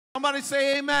Somebody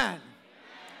say amen.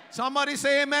 Somebody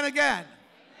say amen again.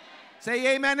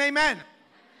 Say amen, amen.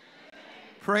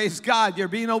 Praise God, you're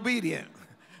being obedient.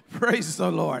 Praise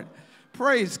the Lord.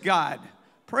 Praise God.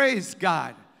 Praise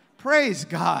God. Praise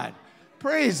God.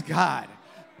 Praise God.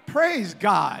 Praise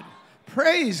God.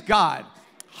 Praise God.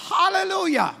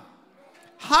 Hallelujah.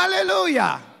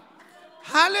 Hallelujah.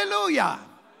 Hallelujah.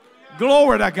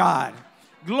 Glory to God.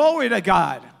 Glory to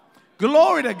God.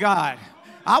 Glory to God.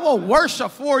 I will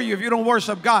worship for you if you don't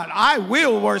worship God. I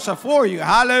will worship for you.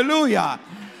 Hallelujah.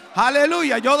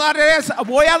 Aleluya. Yo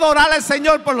voy a adorar al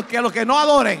Señor por los que no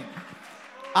adoren.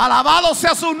 Alabado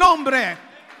sea su nombre.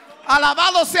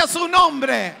 Alabado sea su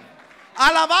nombre.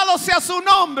 Alabado sea su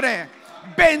nombre.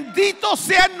 Bendito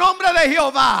sea el nombre de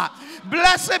Jehová.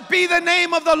 Blessed be the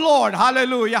name of the Lord.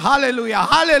 Hallelujah. Hallelujah.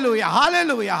 Hallelujah.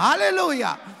 Hallelujah.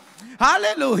 Hallelujah.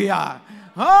 Hallelujah.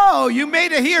 Oh, you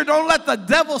made it here. Don't let the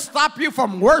devil stop you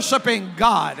from worshiping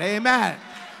God. Amen.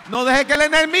 No deje que el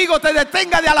enemigo te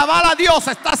detenga de alabar a Dios.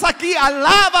 Estás aquí,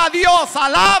 alaba a Dios,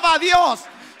 alaba a Dios.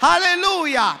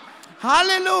 Aleluya,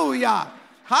 aleluya,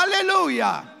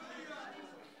 aleluya.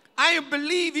 I am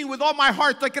believing with all my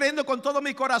heart, estoy creyendo con todo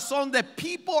mi corazón that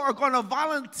people are going to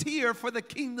volunteer for the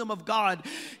kingdom of God.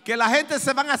 Que la gente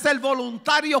se van a hacer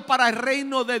voluntarios para el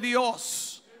reino de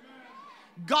Dios.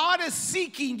 God is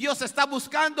seeking, Dios está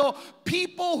buscando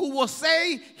people who will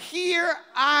say, here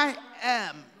I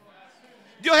am.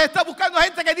 Dios está buscando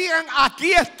gente que digan,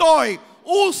 aquí estoy,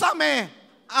 úsame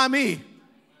a mí.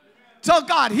 Tell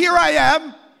God, here I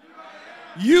am,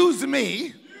 use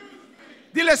me.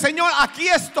 Dile, Señor, aquí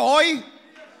estoy,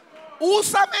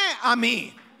 úsame a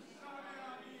mí.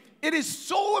 It is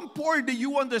so important that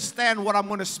you understand what I'm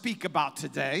going to speak about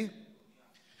today.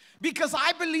 Because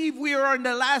I believe we are in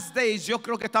the last days. Yo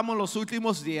creo que estamos en los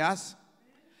últimos días.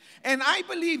 And I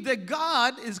believe that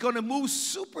God is going to move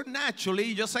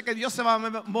supernaturally. Yo sé que Dios se va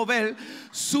a mover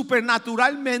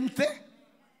supernaturalmente.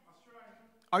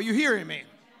 Are you hearing me?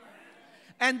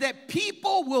 And that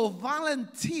people will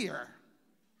volunteer.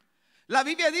 La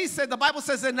Biblia dice, the Bible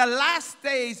says, in the last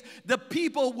days, the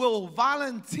people will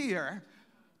volunteer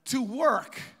to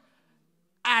work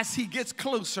as he gets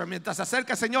closer. Mientras se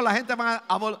acerca el Señor, la gente va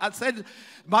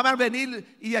a venir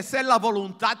y hacer la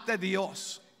voluntad de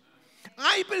Dios.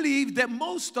 I believe that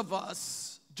most of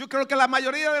us, yo creo que la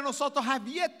mayoría de nosotros have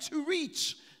yet to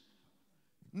reach,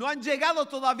 no han llegado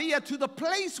todavía to the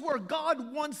place where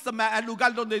God wants them, al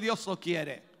lugar donde Dios lo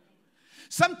quiere.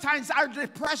 Sometimes our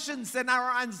depressions and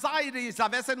our anxieties, a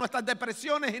veces nuestras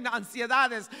depresiones y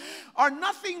ansiedades are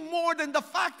nothing more than the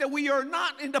fact that we are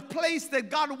not in the place that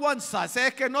God wants us.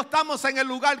 Es que no estamos en el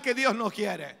lugar que Dios nos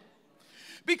quiere.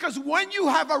 Because when you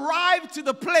have arrived to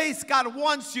the place God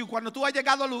wants you, cuando tú has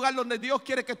llegado al lugar donde Dios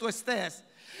quiere que tú estés,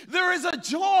 there is a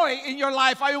joy in your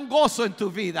life. Hay un gozo en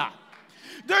tu vida.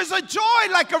 There's a joy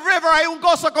like a river. Hay un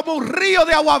gozo como un río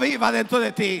de agua viva dentro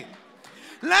de ti.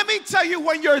 Let me tell you,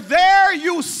 when you're there,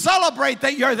 you celebrate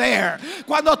that you're there.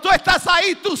 Cuando tú estás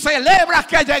ahí, tú celebras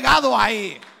que has llegado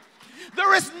ahí.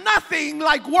 There is nothing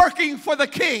like working for the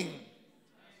king.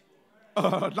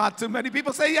 Not too many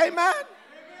people say amen.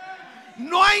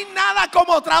 No hay nada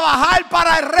como trabajar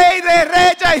para el Rey de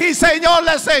Reyes y Señor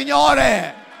de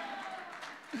Señores.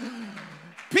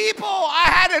 People, I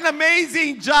had an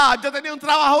amazing job. Yo tenía un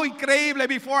trabajo increíble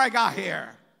before I got here.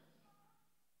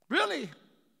 Really?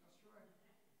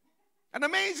 An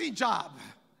amazing job.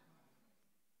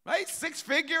 Right? 6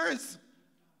 figures.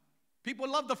 People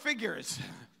love the figures.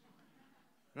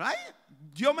 Right?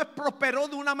 Dios me prosperó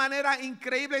de una manera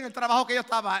increíble en el trabajo que yo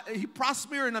estaba. He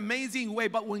prospered in an amazing way.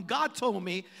 But when God told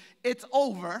me, it's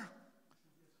over.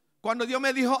 Cuando Dios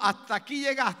me dijo, hasta aquí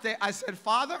llegaste, I said,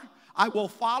 Father, I will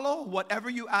follow whatever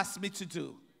you ask me to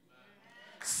do.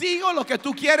 Sigo lo que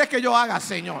tú quieres que yo haga,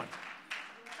 Señor.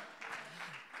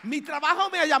 Mi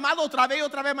trabajo me ha llamado otra vez y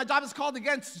otra vez. My job is called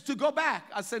again to go back.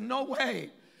 I said, no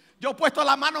way. Yo he puesto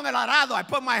la mano en el arado. I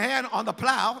put my hand on the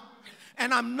plow.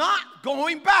 And I'm not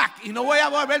going back. Y no voy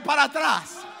a volver para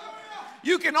atrás.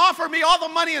 You can offer me all the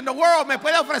money in the world. Me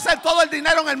puede ofrecer todo el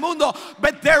dinero en el mundo.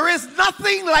 But there is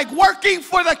nothing like working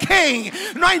for the king.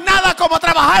 No hay nada como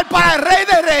trabajar para el Rey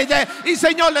de Reyes y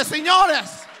Señor de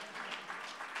Señores.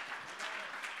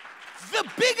 The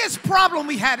biggest problem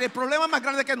we had, el problema más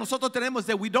grande que nosotros tenemos es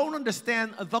that we don't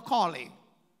understand the calling.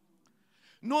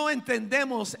 No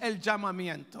entendemos el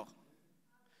llamamiento.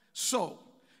 So,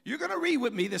 you're going to read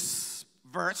with me this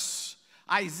verse,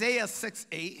 Isaiah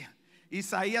 6:8,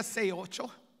 Isaías 6:8.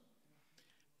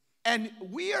 And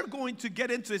we are going to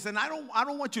get into this, and I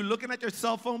don't want you looking at your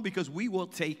cell phone because we will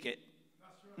take it.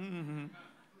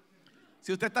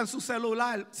 Si usted está en su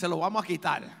celular, se lo vamos a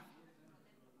quitar.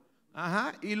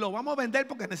 Ajá. Y lo vamos a vender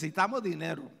porque necesitamos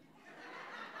dinero.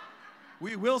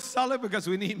 We will sell it because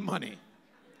we need money.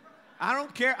 I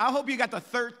don't care. I hope you got the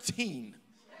 13.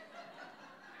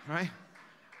 Right?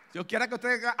 Yo quiero que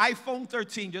usted tenga iPhone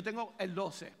 13. Yo tengo el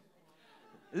 12.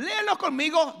 Léelo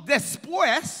conmigo.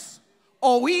 Después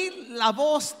oí la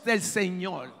voz del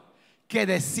Señor que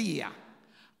decía: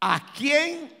 ¿a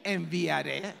quién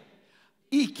enviaré?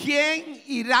 ¿Y quién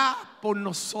irá por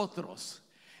nosotros?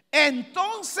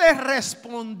 Entonces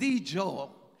respondí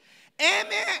yo: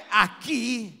 heme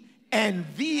aquí,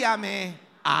 envíame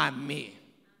a mí.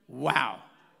 Wow.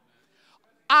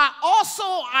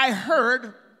 I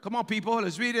heard, come on people,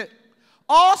 let's read it.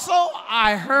 Also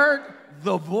I heard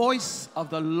the voice of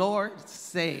the Lord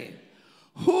saying,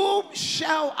 whom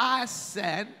shall I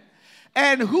send,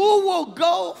 and who will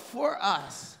go for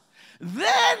us?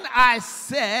 Then I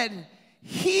said,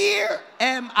 here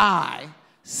am I,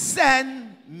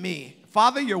 send me.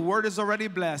 Father, your word is already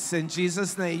blessed. In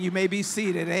Jesus' name, you may be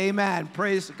seated. Amen.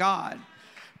 Praise God.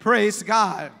 Praise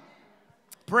God.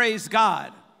 Praise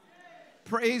God.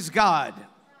 Praise God.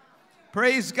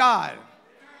 Praise God.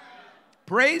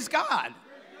 Praise God.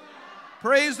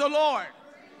 Praise the Lord.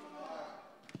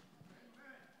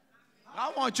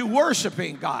 I want you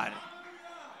worshiping God.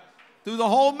 Through the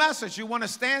whole message. You want to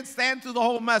stand through the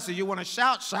whole message. You want to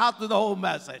shout through the whole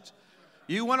message.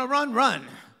 You want to run.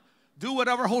 Do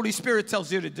whatever Holy Spirit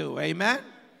tells you to do. Amen?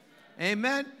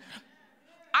 Amen?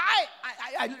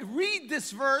 I read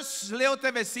this verse, leo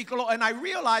este versículo, and I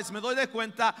realize, me doy de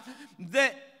cuenta,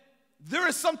 that there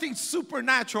is something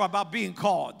supernatural about being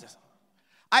called.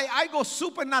 Hay algo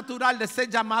supernatural de ser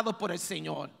llamado por el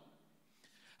Señor.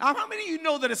 How many of you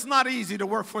know that it's not easy to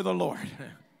work for the Lord?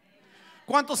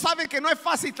 ¿Cuántos saben que no es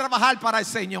fácil trabajar para el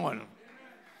Señor?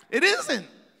 It isn't.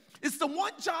 It's the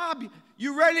one job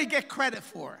you rarely get credit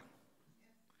for.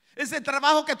 Es el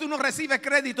trabajo que tú no recibes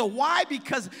crédito. Why?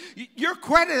 Because your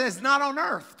credit is not on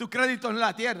earth. Tu crédito en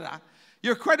la tierra.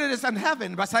 Your credit is in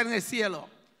heaven, basado en el cielo.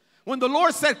 When the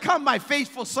Lord said, come my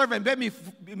faithful servant, ven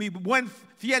mi buen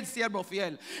fiel siervo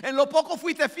fiel. En lo poco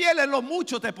fuiste fiel, en lo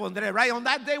mucho te pondré. Right? On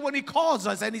that day when he calls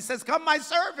us and he says, come my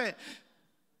servant.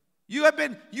 You have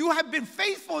been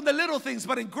faithful in the little things,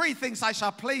 but in great things I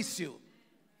shall place you.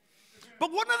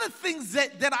 But one of the things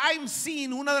that I'm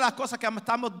seeing, una de las cosas que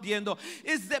estamos viendo,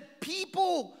 is that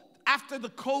people after the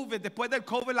COVID, después del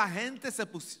COVID, la gente se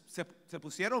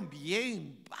pusieron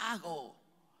bien vago.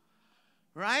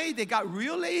 Right? They got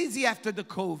real lazy after the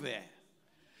COVID.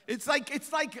 It's like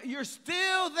you're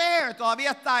still there,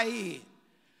 todavía está ahí.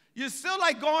 You're still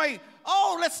like going,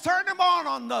 oh, let's turn them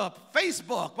on the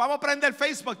Facebook. Vamos a prender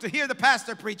Facebook to hear the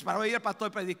pastor preach, para oír el pastor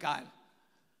predicar.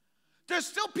 There's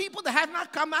still people that have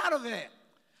not come out of it.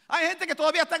 Hay gente que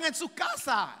todavía están en su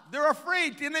casa. They're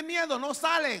afraid, tienen miedo, no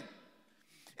salen.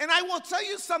 And I will tell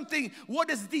you something, what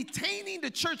is detaining the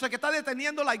church, lo que está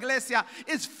deteniendo la iglesia,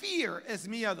 is fear, es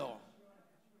miedo.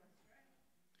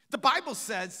 The Bible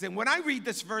says, and when I read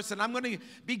this verse, and I'm going to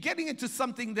be getting into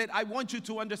something that I want you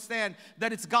to understand,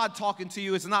 that it's God talking to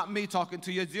you, it's not me talking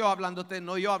to you, it's yo hablándote,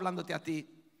 no yo hablándote a ti.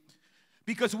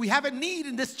 Because we have a need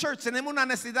in this church. Tenemos una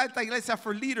necesidad en esta iglesia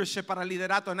for leadership, para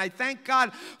liderato. And I thank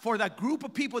God for that group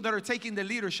of people that are taking the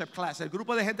leadership class. El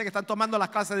grupo de gente que están tomando las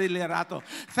clases de liderato.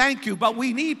 Thank you. But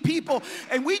we need people.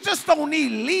 And we just don't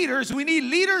need leaders. We need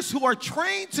leaders who are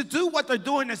trained to do what they're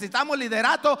doing. Necesitamos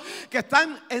liderato que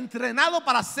están entrenados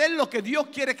para hacer lo que Dios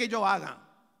quiere que ellos hagan.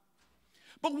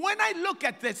 But when I look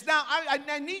at this, now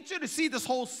I need you to see this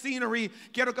whole scenery.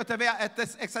 Quiero que te vea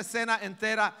esta escena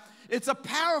entera. It's a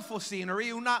powerful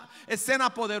scenery, una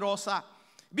escena poderosa.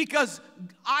 Because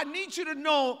I need you to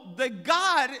know that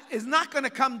God is not going to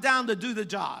come down to do the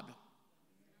job.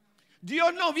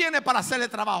 Dios no viene para hacer el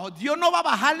trabajo. Dios no va a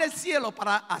bajar del cielo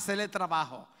para hacer el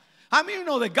trabajo. How many of you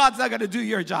know that God's not going to do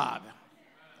your job?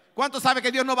 ¿Cuántos saben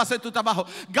que Dios no va a hacer tu trabajo?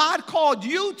 God called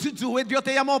you to do it. Dios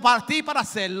te llamó para ti para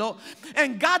hacerlo.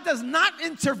 And God does not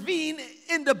intervene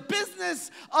in the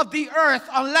business of the earth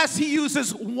unless he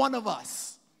uses one of us.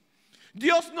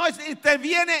 Dios no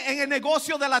interviene en el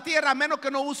negocio de la tierra a menos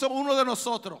que no use uno de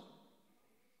nosotros.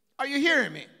 Are you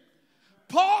hearing me?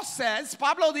 Paul says,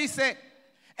 Pablo dice,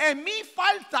 en mí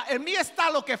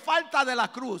está lo que falta de la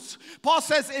cruz. Paul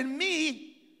says, in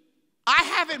me, I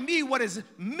have in me what is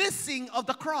missing of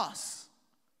the cross.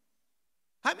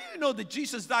 How many of you know that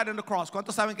Jesus died on the cross?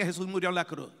 ¿Cuántos saben que Jesús murió en la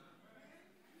cruz?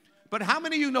 But how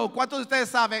many of you know, ¿cuántos de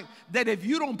ustedes saben that if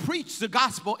you don't preach the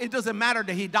gospel, it doesn't matter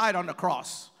that he died on the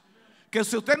cross? Que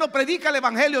si usted no predica el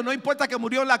evangelio, no importa que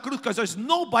murió en la cruz, because there's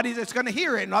nobody that's going to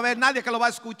hear it. No va a haber nadie que lo va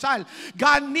a escuchar.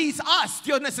 God needs us.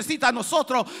 Dios necesita a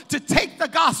nosotros to take the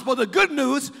gospel, the good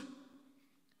news.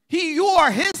 You are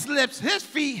his lips, his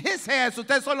feet, his hands.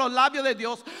 Ustedes son los labios de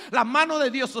Dios, la mano de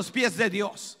Dios, los pies de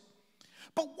Dios.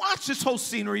 But watch this whole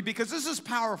scenery because this is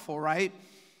powerful, right?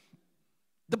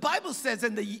 The Bible says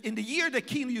in the year that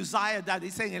King Uzziah died,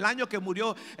 dice en el año que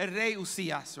murió el rey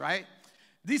Usías, right?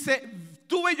 Dice,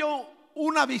 tuve yo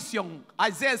una visión.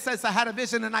 Isaiah says, I had a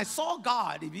vision and I saw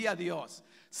God, y vi a Dios.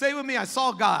 Say with me, I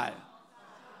saw God.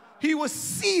 He was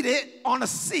seated on a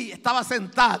seat, estaba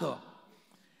sentado.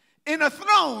 In a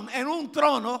throne, en un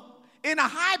trono, in a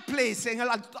high place, en el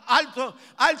alto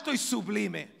y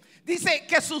sublime. Dice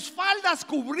que sus faldas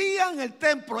cubrían el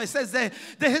templo. It says that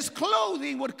his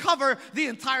clothing would cover the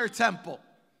entire temple.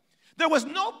 There was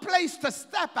no place to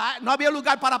step at. No había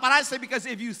lugar para pararse because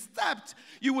if you stepped,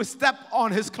 you would step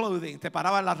on his clothing. Te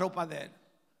paraba la ropa de él.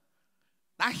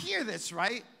 Now hear this,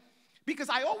 right? Because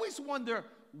I always wonder,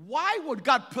 why would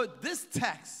God put this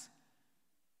text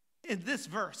in this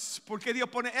verse? Porque Dios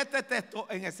pone este texto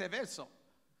en ese verso.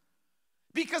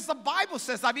 Because the Bible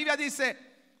says, la Biblia dice,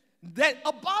 that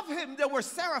above him there were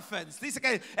seraphims. Dice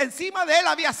que encima de él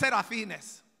había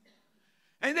serafines.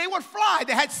 And they would fly.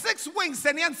 They had 6 wings,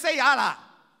 tenían 6 alas.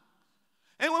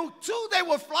 And with 2 they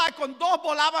would fly, con 2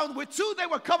 volaban. With 2 they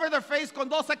would cover their face, con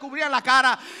 2 se cubrían la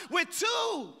cara. With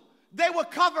 2 they would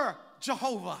cover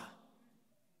Jehovah.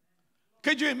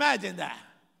 Could you imagine that?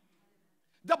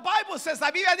 The Bible says, la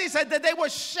Biblia dice that they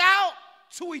would shout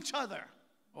to each other.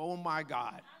 Oh my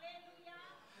God.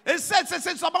 It says,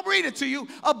 I'm going to read it to you.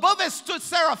 Above it stood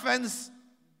seraphims.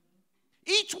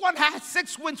 Each one had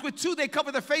 6 wings. With 2 they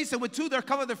covered their face, and with 2 they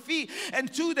covered their feet,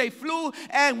 and 2 they flew.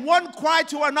 And one cried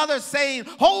to another, saying,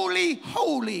 Holy,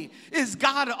 holy is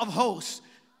God of hosts.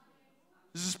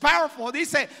 This is powerful.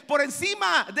 Dice, por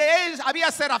encima de ellos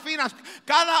había serafinas.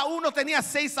 Cada uno tenía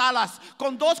 6 alas.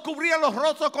 Con 2 cubrían los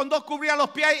rostros, con 2 cubrían los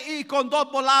pies, y con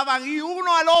 2 volaban. Y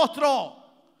uno al otro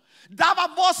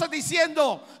daba voces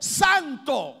diciendo,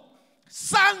 Santo,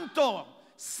 Santo,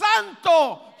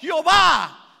 Santo Jehová,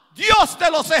 Dios de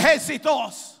los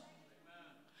ejércitos.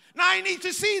 Now I need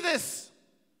to see this.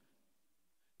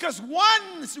 Because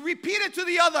one repeated to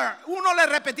the other. Uno le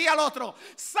repetía al otro,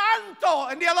 Santo.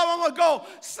 And the other one would go,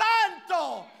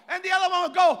 Santo. And the other one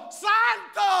would go,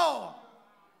 Santo.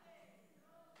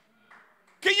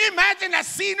 Can you imagine that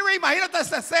scenery? Imagínate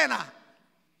esa escena.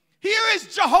 Here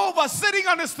is Jehovah sitting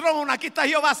on his throne. Aquí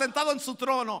está Jehová sentado en su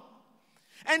trono.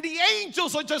 And the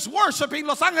angels are just worshiping.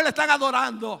 Los ángeles están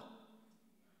adorando.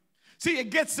 See,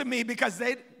 it gets to me because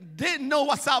they didn't know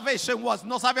what salvation was.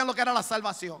 No sabían lo que era la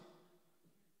salvación.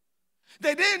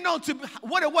 They didn't know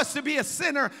what it was to be a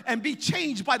sinner and be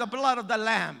changed by the blood of the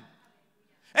Lamb.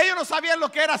 Ellos no sabían lo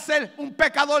que era ser un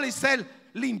pecador y ser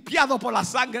limpiado por la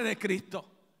sangre de Cristo.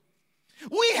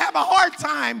 We have a hard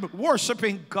time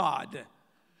worshiping God.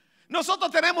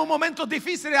 Nosotros tenemos momentos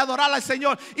difíciles de adorar al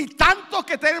Señor y tanto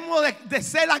que tenemos de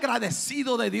ser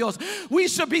agradecidos de Dios. We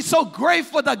should be so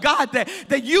grateful to God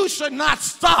that you should not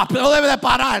stop. No debe de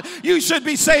parar. You should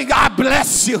be saying, God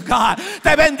bless you, God.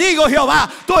 Te bendigo,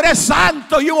 Jehová. Tú eres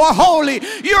santo. You are holy.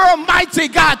 You're a mighty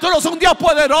God. Tú eres un Dios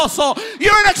poderoso.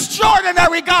 You're an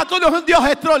extraordinary God. Tú eres un Dios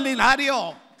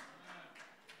extraordinario.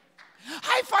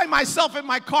 I find myself in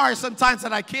my car sometimes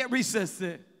and I can't resist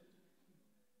it.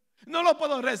 No lo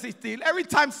puedo resistir. Every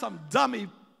time some dummy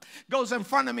goes in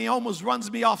front of me, almost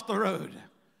runs me off the road.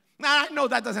 Now, I know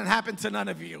that doesn't happen to none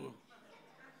of you.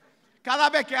 Cada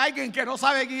vez que alguien que no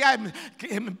sabe guiar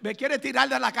me quiere tirar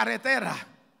de la carretera,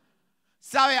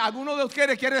 ¿sabe? Alguno de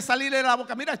ustedes quiere salir de la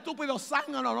boca. Mira, estúpido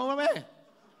zángano, ¿no me ve?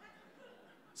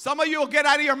 Some of you will get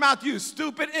out of your mouth, you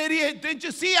stupid idiot. Didn't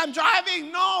you see I'm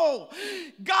driving? No.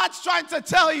 God's trying to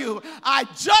tell you, I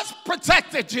just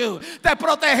protected you. Te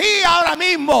protegí ahora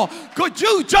mismo. Could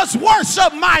you just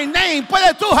worship my name?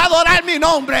 ¿Puedes tú adorar mi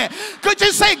nombre? Could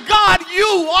you say, God,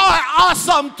 you are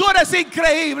awesome. Tú eres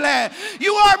increíble.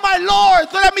 You are my Lord.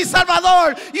 Tú eres mi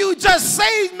Salvador. You just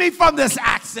saved me from this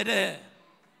accident.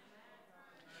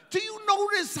 Do you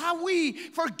notice how we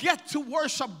forget to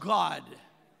worship God?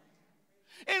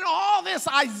 In all this,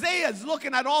 Isaiah is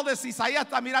looking at all this. Isaías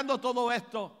está mirando todo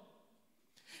esto.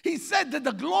 He said that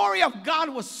the glory of God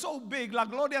was so big, la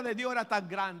gloria de Dios era tan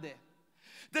grande,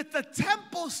 that the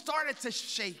temple started to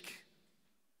shake.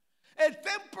 El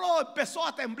templo empezó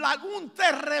a temblar. Un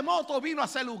terremoto vino a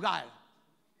ese lugar.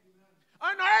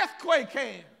 An earthquake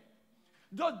came.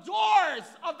 The doors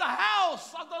of the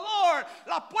house of the Lord,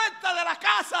 la puerta de la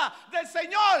casa del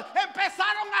Señor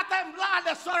empezaron a temblar.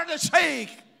 They started to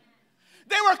shake.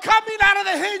 They were coming out of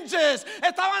the hinges.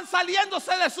 Estaban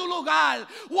saliéndose de su lugar.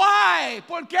 Why?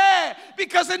 ¿Por qué?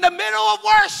 Because in the middle of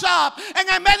worship, en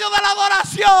el medio de la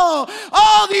adoración,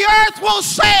 oh, the earth will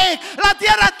shake. La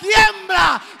tierra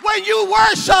tiembla. When you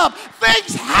worship,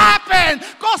 things happen.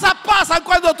 Cosas pasan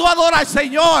cuando tú adoras al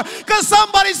Señor. Can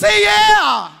somebody say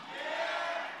yeah?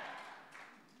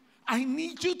 I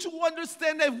need you to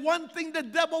understand that one thing the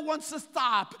devil wants to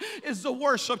stop is the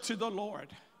worship to the Lord.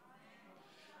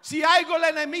 Si algo el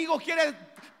enemigo quiere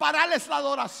pararles la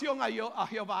adoración a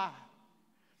Jehová.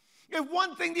 If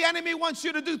one thing the enemy wants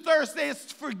you to do Thursday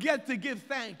is forget to give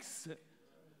thanks.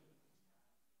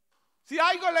 Si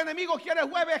algo el enemigo quiere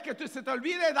jueves es que tú se te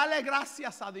olvide darle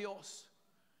gracias a Dios.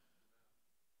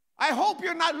 I hope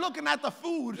you're not looking at the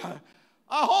food.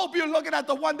 I hope you're looking at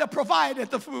the one that provided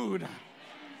the food.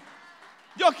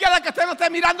 Yo quiero que usted no esté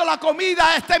mirando la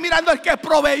comida, esté mirando el que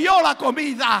proveyó la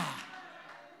comida.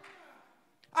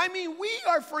 I mean, we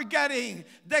are forgetting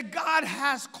that God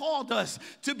has called us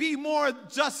to be more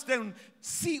just than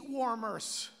seat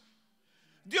warmers.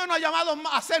 Dios nos ha llamado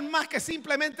a ser más que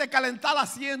simplemente calentar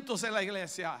asientos en la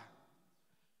iglesia.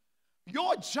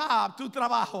 Your job, tu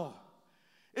trabajo,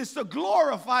 is to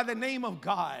glorify the name of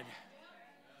God.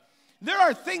 There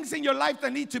are things in your life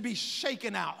that need to be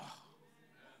shaken out.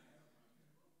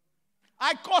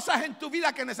 Hay cosas en tu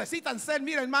vida que necesitan ser,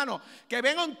 mira hermano, que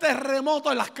venga un terremoto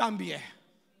y las cambie.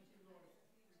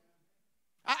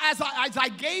 As I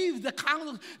gave the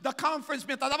conference,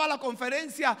 mientras daba la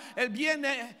conferencia el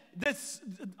viernes, this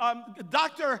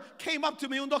doctor came up to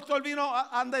me, un doctor vino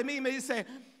ante mí y me dice,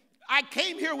 I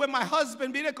came here with my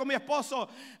husband, vine con mi esposo,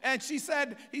 and he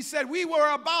said, we were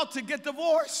about to get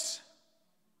divorced.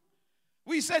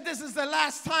 We said, this is the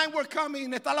last time we're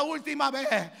coming, esta es la última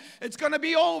vez. It's going to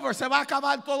be over, se va a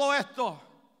acabar todo esto.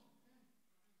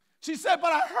 She said,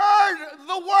 but I heard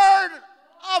the word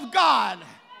of God.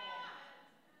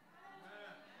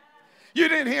 You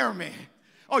didn't hear me.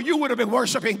 Oh, you would have been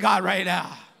worshiping God right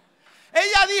now.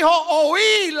 Ella dijo,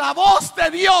 oí la voz de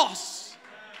Dios.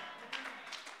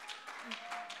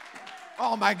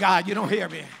 Oh my God, you don't hear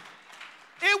me.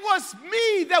 It was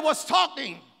me that was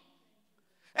talking.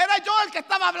 Era yo el que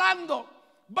estaba hablando.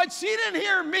 But she didn't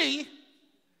hear me.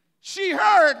 She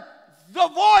heard the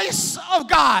voice of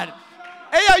God.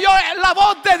 Ella oyó la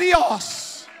voz de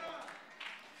Dios.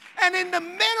 And in the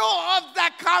middle of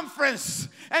that conference,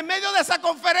 en medio de esa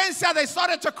conferencia, they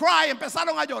started to cry,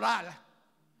 empezaron a llorar.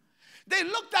 They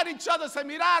looked at each other, se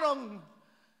miraron,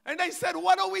 and they said,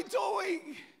 what are we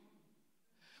doing?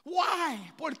 Why?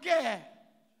 ¿Por qué?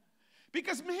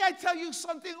 Because may I tell you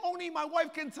something? Only my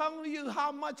wife can tell you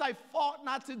how much I fought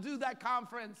not to do that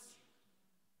conference.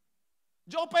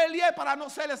 Yo peleé para no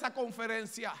hacer esa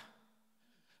conferencia.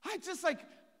 I just like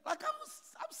I'm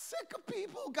sick of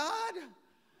people, God.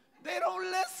 They don't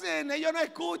listen. Ellos no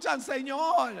escuchan,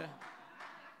 Señor.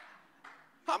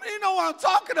 How many know what I'm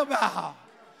talking about?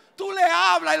 Tú le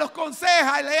hablas y los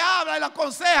aconsejas, y le hablas y los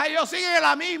aconsejas, y ellos siguen en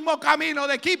el mismo camino.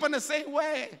 They keep in the same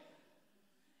way.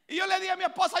 Y yo le dije a mi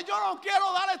esposa, yo no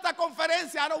quiero dar esta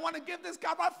conferencia. I don't want to give this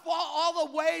God. I fought all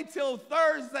the way till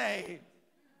Thursday.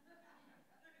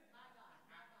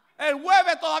 El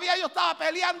jueves todavía yo estaba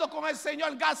peleando con el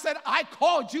Señor. God said, I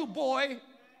called you, boy.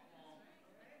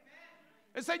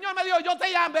 El Señor me dijo, yo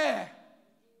te llamé.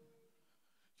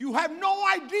 You have no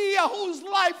idea whose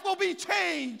life will be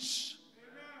changed.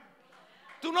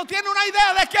 Tú no tienes una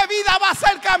idea de qué vida va a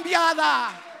ser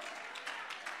cambiada.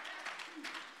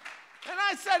 And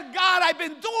I said, God, I've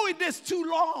been doing this too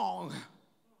long.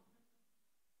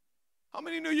 How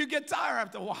many knew you get tired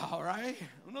after a while, right?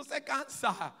 Uno se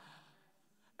cansa.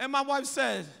 And my wife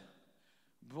said,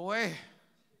 boy,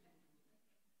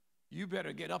 you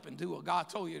better get up and do what God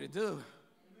told you to do.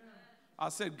 I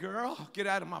said, girl, get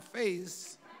out of my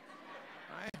face.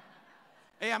 Right?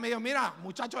 Ella me dijo, mira,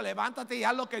 muchacho, levántate y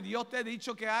haz lo que Dios te ha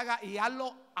dicho que haga y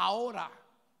hazlo ahora.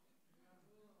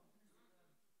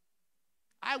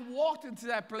 I walked into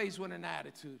that place with an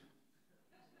attitude.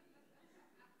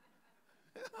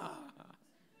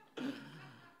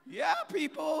 Yeah,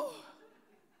 people.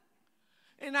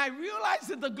 And I realized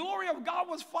that the glory of God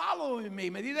was following me.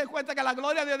 Me di de cuenta que la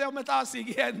gloria de Dios me estaba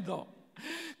siguiendo.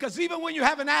 Because even when you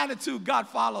have an attitude, God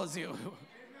follows you.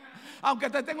 Aunque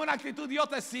te tenga una actitud, Dios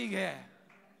te sigue.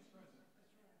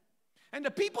 And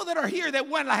the people that are here that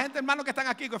went, la gente hermano que están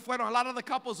aquí que fueron, a lot of the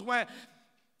couples went.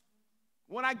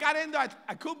 When I got in there,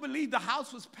 I couldn't believe the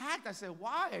house was packed. I said,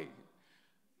 why?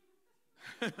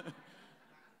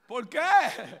 ¿Por qué?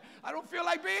 I don't feel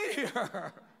like being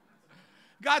here.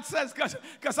 God says,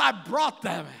 because I brought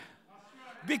them.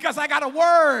 Because I got a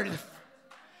word.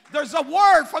 There's a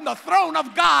word from the throne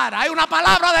of God. Hay una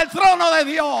palabra del trono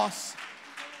de Dios.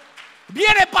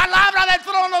 Viene palabra del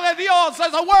trono de Dios.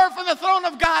 There's a word from the throne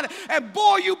of God. And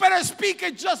boy, you better speak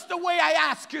it just the way I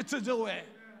ask you to do it.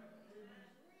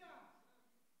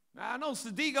 Now, I know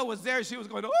Sadiga was there. She was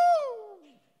going, ooh.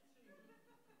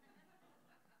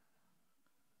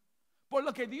 Por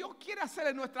lo que Dios quiere hacer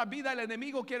en nuestra vida, el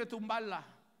enemigo quiere tumbarla.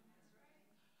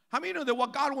 How many know that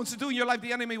what God wants to do in your life,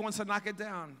 the enemy wants to knock it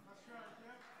down?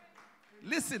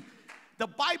 Listen, the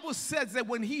Bible says that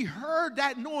when he heard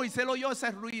that noise, él oyó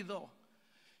ese ruido.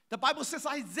 The Bible says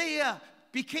Isaiah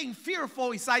became fearful.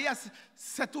 Isaías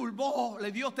se turbó, le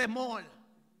dio temor.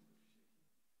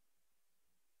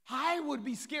 I would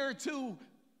be scared too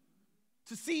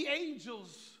to see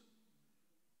angels,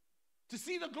 to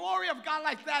see the glory of God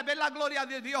like that, ver la gloria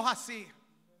de Dios así.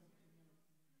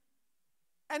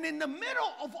 And in the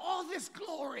middle of all this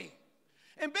glory,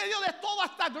 en medio de toda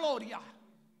esta gloria,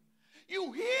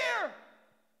 you hear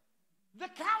the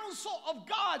counsel of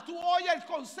God. Tú oyes el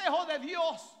consejo de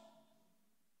Dios.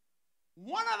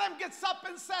 One of them gets up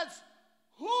and says,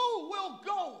 who will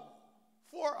go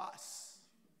for us?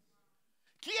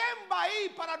 ¿Quién va a ir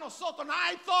para nosotros? Now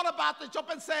I thought about this. Yo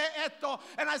pensé esto.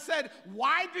 And I said,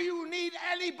 why do you need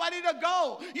anybody to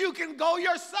go? You can go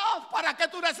yourself. ¿Para qué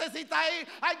tú necesitas ir?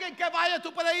 Alguien que vaya,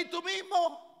 tú puedes ir tú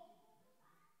mismo.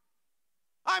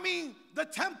 I mean, the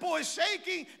temple is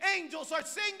shaking. Angels are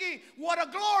singing. What a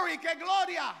glory, que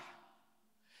gloria.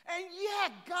 And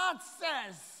yet God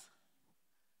says,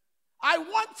 I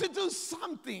want to do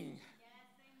something.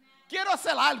 Quiero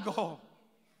hacer algo.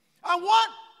 I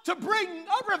want to bring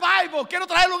a revival. Quiero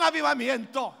traer un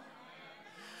avivamiento.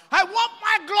 I want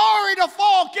my glory to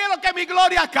fall. Quiero que mi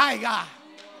gloria caiga.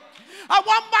 I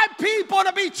want my people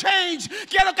to be changed.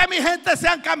 Quiero que mi gente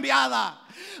sean cambiada.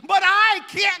 But I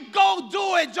can't go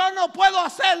do it. Yo no puedo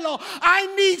hacerlo. I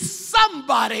need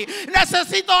somebody.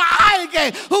 Necesito a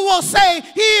alguien who will say,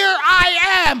 here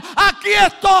I am. Aquí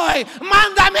estoy.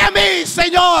 Mándame a mí,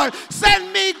 Señor.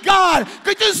 Send me, God.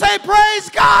 Could you say, praise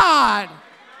God?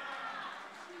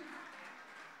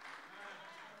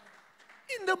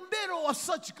 In the middle of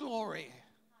such glory.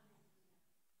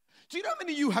 Do you know how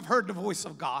many of you have heard the voice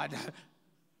of God?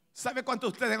 ¿Sabe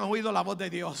cuántos ustedes han oído la voz de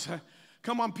Dios?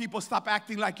 Come on, people, stop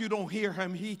acting like you don't hear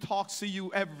him. He talks to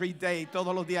you every day.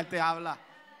 Todos los días te habla.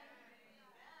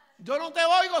 Yo no te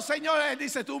oigo, Señor. Él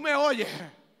dice, tú me oyes.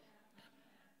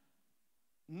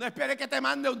 No esperes que te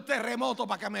mande un terremoto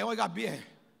para que me oigas bien.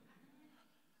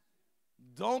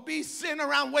 Don't be sitting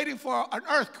around waiting for an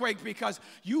earthquake because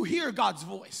you hear God's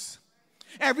voice.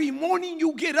 Every morning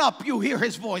you get up, you hear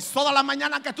his voice. Toda la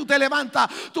mañana que tú te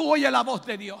levantas, tú oyes la voz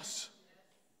de Dios.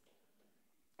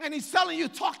 And he's telling you,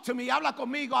 talk to me, habla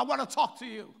conmigo, I want to talk to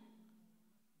you.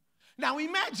 Now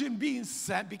imagine being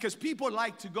sent, because people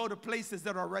like to go to places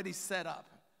that are already set up.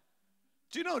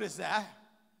 Do you notice that?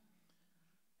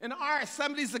 In our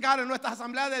Assemblies of God, en nuestra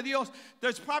Asamblea de Dios,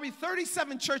 there's probably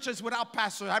 37 churches without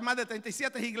pastors. Hay más de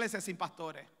 37 iglesias sin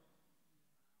pastores.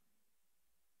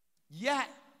 Yet,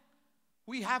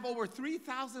 we have over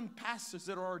 3,000 pastors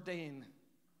that are ordained.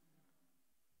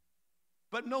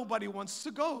 But nobody wants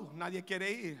to go. Nadie quiere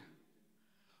ir.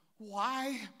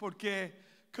 Why?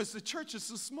 Because the church is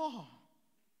so small.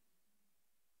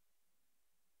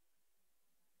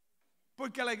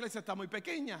 Porque la iglesia está muy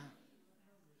pequeña.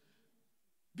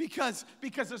 Because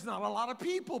there's not a lot of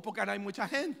people. Porque no hay mucha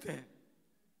gente.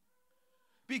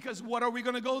 Because what are we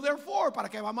going to go there for? ¿Para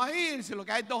qué vamos a ir? Si lo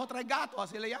que hay dos o tres gatos,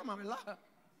 así le llaman, ¿verdad?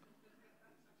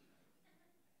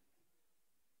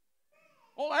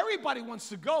 Oh, everybody wants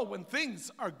to go when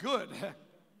things are good.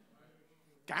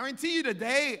 Guarantee you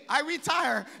today, I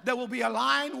retire, there will be a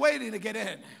line waiting to get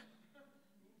in.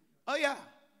 Oh, yeah.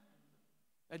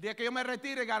 El día que yo me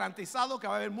retire, garantizado que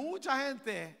va a haber mucha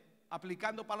gente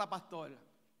aplicando para la pastor.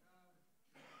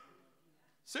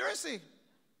 Seriously.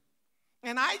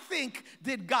 And I think,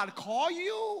 did God call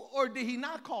you or did he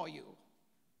not call you?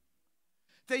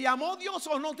 ¿Te llamó Dios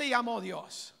o no te llamó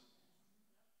Dios?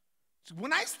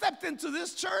 When I stepped into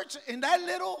this church, in that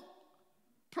little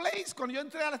place, cuando yo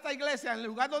entré a esta iglesia, en el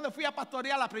lugar donde fui a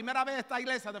pastorear la primera vez esta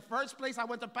iglesia, the first place I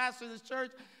went to pastor this church,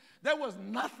 there was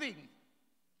nothing.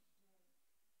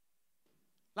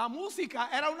 La música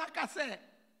era una cassette.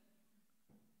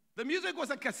 The music was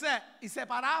a cassette y se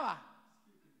paraba.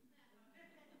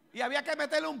 Y había que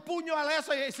meterle un puño a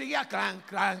eso y seguía clan,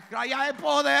 clan, clan. Ya hay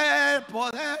poder,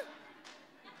 poder.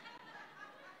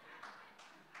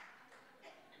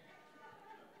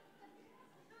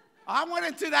 I went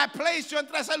into that place, yo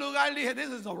entré a ese lugar y dije, this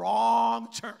is the wrong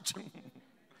church.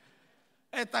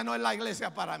 Esta no es la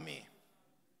iglesia para mí.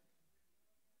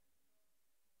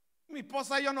 Mi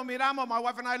esposa y yo nos miramos. My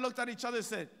wife and I looked at each other and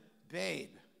said, babe,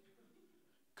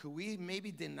 could we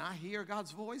maybe did not hear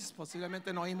God's voice?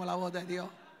 Posiblemente no oímos la voz de Dios.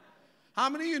 How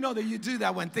many of you know that you do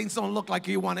that when things don't look like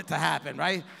you want it to happen,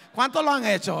 right? ¿Cuántos lo han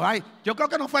hecho, right? Yo creo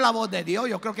que no fue la voz de Dios.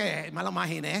 Yo creo que me lo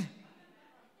imaginé.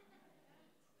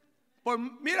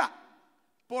 Mira,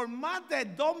 por más de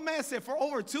 2 meses, for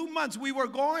over 2 months, we were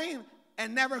going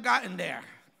and never gotten there.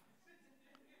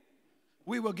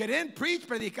 We would get in, preach,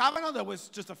 predicábamos. There was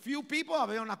just a few people.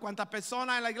 Había unas cuantas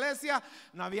personas en la iglesia.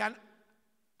 No había,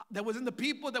 there wasn't the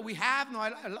people that we have. No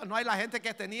hay la gente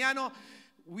que teníamos.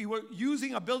 We were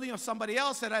using a building of somebody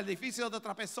else. Era el edificio de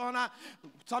otra persona.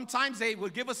 Sometimes they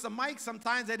would give us the mic.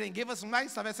 Sometimes they didn't give us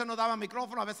mics. A veces nos daban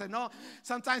micrófono. A veces no.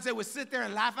 Sometimes they would sit there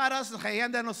and laugh at us.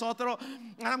 Reían de nosotros.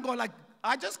 And I'm going like,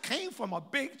 I just came from a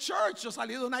big church. Yo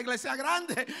salí de una iglesia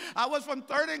grande. I was from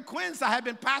 3rd and Queens. I had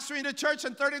been pastoring the church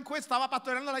in 3rd and Queens. Estaba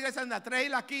pastoreando la iglesia en la 3 y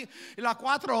la aquí y la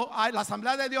 4. La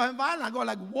Asamblea de Dios en Van. I go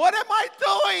like, what am I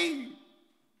doing?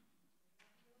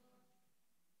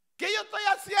 ¿Qué yo estoy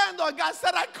haciendo? And God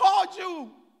said, I called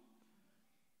you.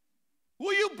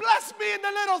 Will you bless me in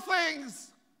the little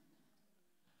things?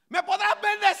 Me podrás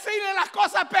bendecir en las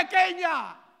cosas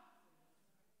pequeñas.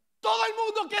 Todo el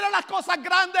mundo quiere las cosas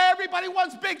grandes. Everybody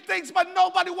wants big things, but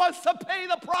nobody wants to pay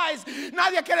the price.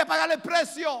 Nadie quiere pagar el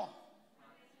precio.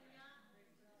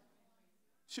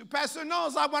 Pastor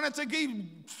knows I wanted to give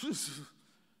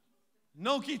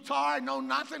no guitar, no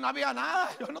nothing, no había nada.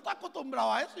 Yo no estoy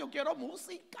acostumbrado a eso. Yo quiero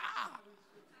música.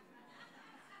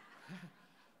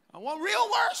 I want real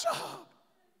worship.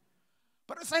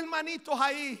 Pero esos hermanitos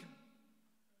ahí,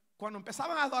 cuando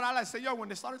empezaban a adorar al Señor, when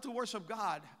they started to worship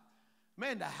God,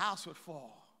 man, the house would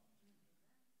fall.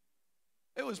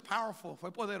 It was powerful, fue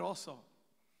poderoso.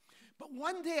 But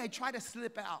one day I tried to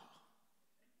slip out.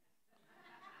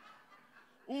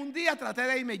 Un día traté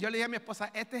de irme. Yo le dije a mi esposa,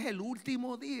 este es el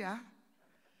último día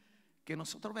que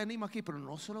nosotros venimos aquí, pero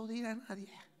no se lo diga a nadie.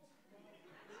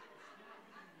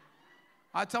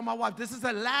 I tell my wife, this is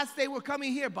the last day we're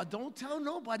coming here, but don't tell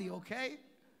nobody, okay?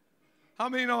 How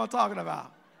many know what I'm talking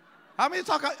about? How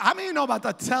many know about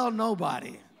the tell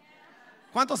nobody?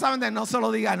 ¿Cuántos saben de no se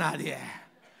lo diga a nadie?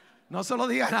 No se lo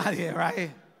diga a nadie,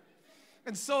 right?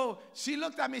 And so she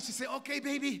looked at me and she said, okay,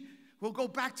 baby, we'll go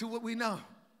back to what we know.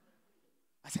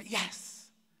 I said, yes.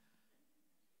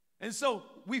 And so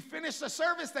we finished the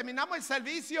service, terminamos el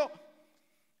servicio,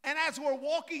 and as we're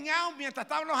walking out, mientras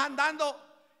estábamos andando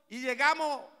y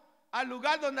llegamos al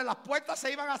lugar donde las puertas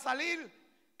se iban a salir,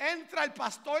 entra el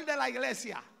pastor de la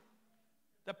iglesia.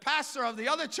 The pastor of the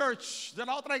other church, de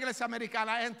la otra iglesia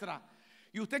americana, entra.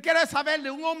 Y usted quiere saber de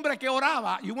un hombre que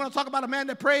oraba. You want to talk about a man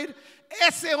that prayed?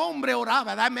 Ese hombre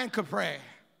oraba. That man could pray.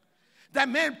 That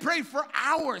man prayed for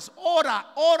hours. Horas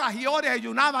y horas.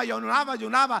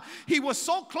 Ayunaba. He was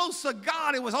so close to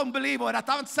God, it was unbelievable.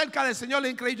 Estaban cerca del Señor,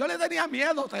 increíble. Yo le tenía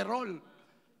miedo, terror.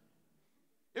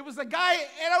 It was a guy,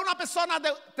 era una persona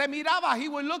que te miraba. He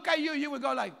would look at you, you would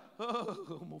go like,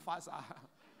 oh, Mufasa.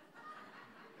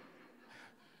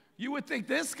 You would think,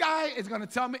 this guy is going to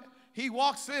tell me. He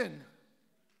walks in.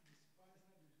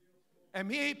 And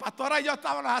mi pastora y yo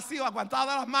estábamos así,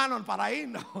 aguantados las manos para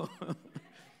irnos.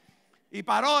 Y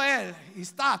paró él. He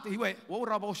stopped. He went,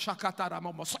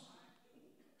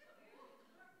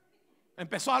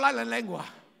 empezó a hablar en lengua.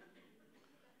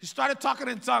 He started talking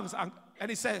in tongues. And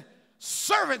he said,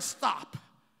 servant, stop.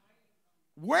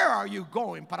 Where are you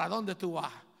going? ¿Para dónde tú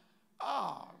vas?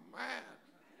 Oh, man.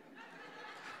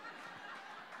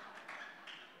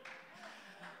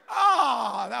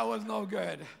 Oh, that was no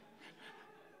good.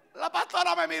 La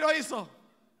pastora me miró y hizo.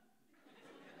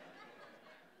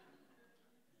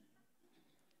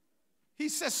 He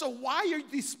says, so why are you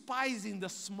despising the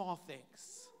small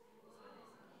things?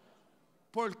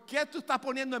 ¿Por qué tú estás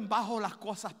poniendo en bajo las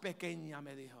cosas pequeñas?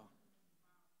 Me dijo.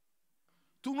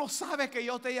 Tú no sabes que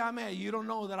yo te llamé. You don't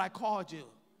know that I called you.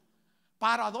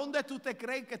 ¿Para dónde tú te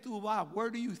crees que tú vas? Where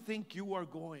do you think you are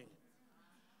going?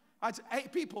 I said, hey,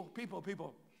 people.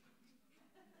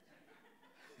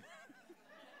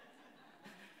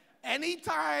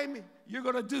 Anytime you're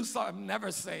going to do something,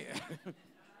 never say it.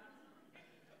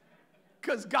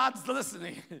 Because God's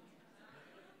listening.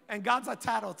 And God's a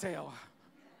tattletale.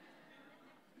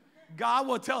 God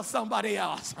will tell somebody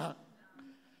else.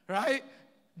 Right?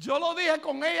 Yo lo dije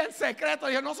con ella en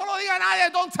secreto. Yo no se lo diga a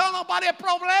nadie. Don't tell nobody. El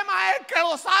problema es que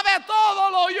lo sabe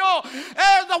todo, lo yo.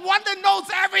 The one that knows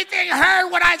everything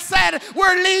heard what I said.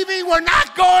 We're leaving. We're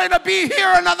not going to be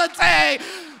here another day.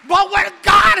 But when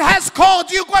God has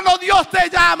called you, cuando Dios te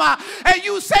llama, and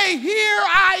you say, here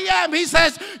I am, He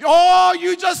says, oh,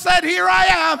 you just said, here I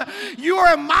am. You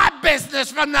are in my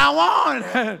business from now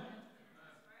on.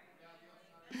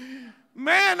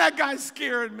 Man, that guy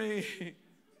scared me.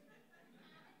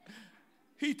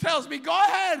 He tells me, go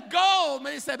ahead, go.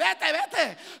 Me dice,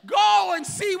 vete. Go and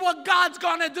see what God's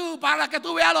going to do para que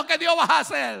tú veas lo que Dios va a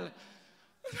hacer.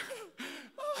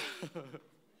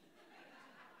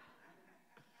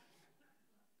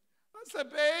 I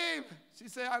said, babe. She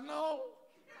said, I know.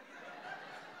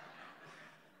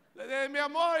 Le dije, mi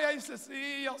amor, y ella dice,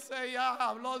 sí, yo sé, ya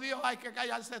habló Dios, hay que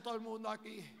callarse todo el mundo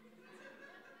aquí.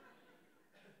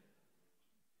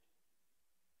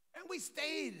 And we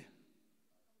stayed.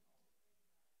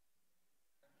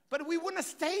 But we wouldn't have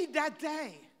stayed that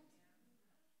day.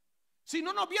 Si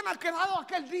no nos hubiera quedado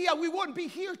aquel día, we wouldn't be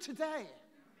here today.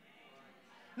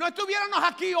 No estuviéramos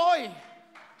aquí hoy.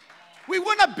 We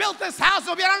wouldn't have built this house,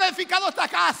 no hubieran edificado esta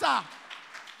casa.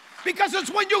 Because it's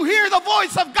when you hear the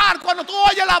voice of God, cuando tú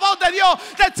oyes la voz de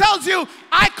Dios, that tells you,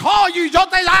 I call you, yo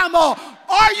te llamo.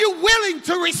 Are you willing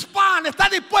to respond? ¿Estás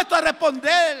dispuesto a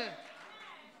responder?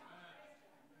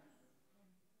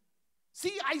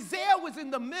 See, Isaiah was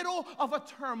in the middle of a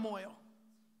turmoil.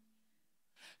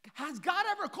 Has God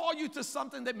ever called you to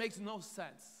something that makes no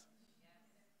sense?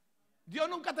 Dios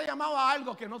nunca te ha llamado a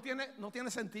algo que no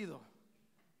tiene sentido.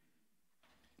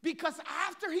 Because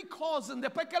after he calls him,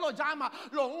 después que lo llama,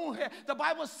 lo unge, the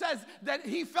Bible says that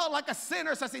he felt like a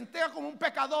sinner, se sintió como un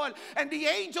pecador. And the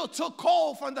angel took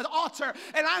coal from the altar.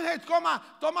 El ángel toma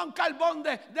un carbón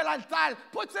del altar,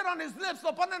 puts it on his lips,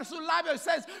 lo pone en sus labios, and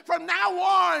says, from now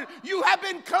on, you have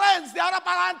been cleansed. De ahora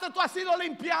para adelante, tú has sido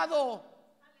limpiado.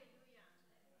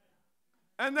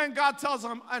 And then God tells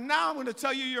him, and now I'm going to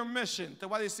tell you your mission. Te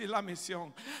voy a decir la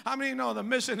misión. How many know the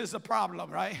mission is the problem,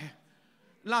 right?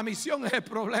 La misión es el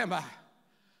problema.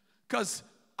 Because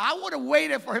I would have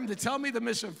waited for him to tell me the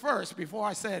mission first before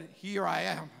I said, here I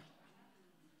am.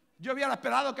 Yo hubiera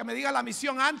esperado que me diga la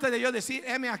misión antes de yo decir,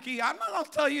 heme aquí. I'm not going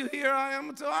to tell you here I am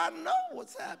until I know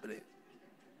what's happening.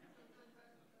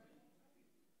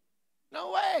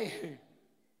 No way.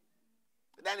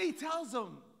 Then he tells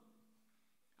them,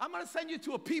 I'm going to send you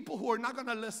to a people who are not going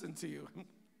to listen to you.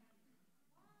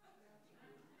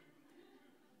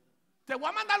 Te voy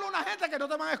a mandar a una gente que no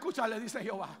te van a escuchar, le dice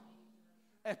Jehová.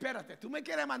 Espérate, tú me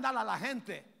quieres mandar a la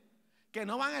gente que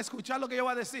no van a escuchar lo que yo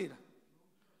voy a decir.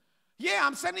 Yeah,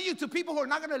 I'm sending you to people who are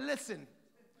not going to listen.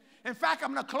 In fact,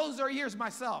 I'm going to close their ears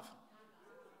myself.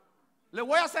 Le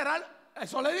voy a cerrar,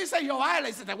 eso le dice Jehová, le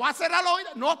dice, te voy a cerrar los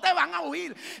oídos. No te van a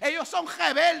oír. Ellos son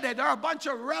rebeldes. They're a bunch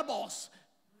of rebels.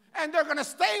 And they're going to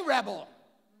stay rebel.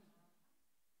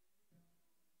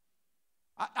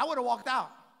 I would have walked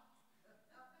out.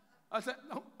 I said,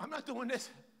 no, I'm not doing this.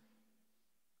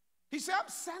 He said, I'm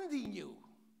sending you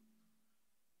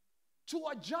to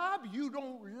a job you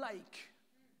don't like,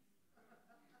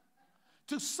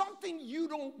 to something you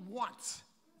don't want.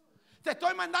 Te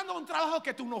estoy mandando un trabajo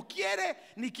que tú no quieres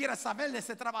ni quieres saber de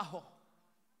ese trabajo.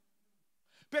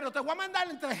 Pero te voy a mandar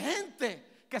entre gente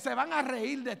que se van a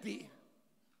reír de ti.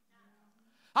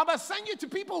 I'm going to send you to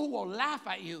people who will laugh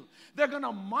at you. They're going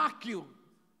to mock you.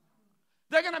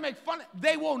 They're going to make fun.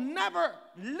 They will never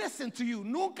listen to you.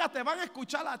 Nunca te van a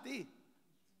escuchar a ti.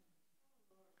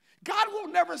 God will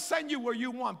never send you where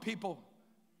you want people.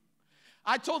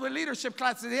 I told the leadership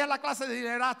class, dije la clase de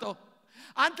liderato,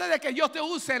 antes de que yo te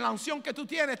use en la unción que tú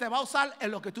tienes, te va a usar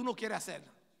en lo que tú no quieres hacer.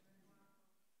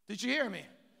 Did you hear me?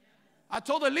 I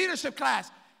told the leadership class,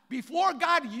 before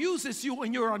God uses you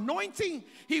in your anointing,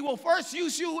 he will first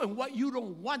use you in what you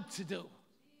don't want to do.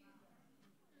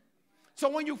 So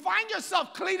when you find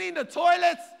yourself cleaning the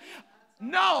toilets,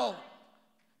 know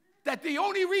that the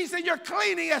only reason you're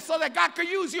cleaning is so that God can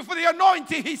use you for the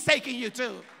anointing he's taking you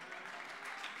to.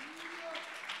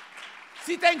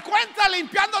 Si te encuentras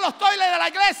limpiando los toiles de la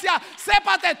iglesia,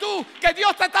 sépate tú que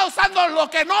Dios te está usando lo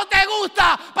que no te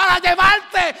gusta para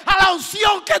llevarte a la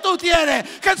unción que tú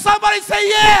tienes. Can somebody say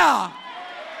yeah?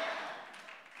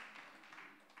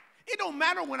 It don't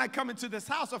matter when I come into this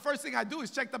house. The first thing I do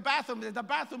is check the bathroom. If the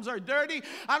bathrooms are dirty,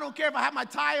 I don't care if I have my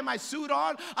tie and my suit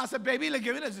on. I said, baby, let's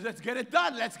get it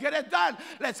done. Let's get it done.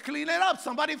 Let's clean it up.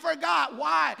 Somebody forgot.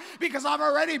 Why? Because I've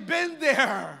already been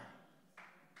there.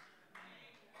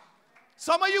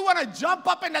 Some of you want to jump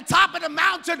up in the top of the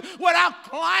mountain without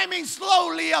climbing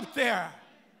slowly up there.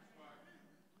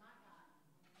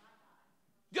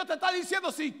 Dios te está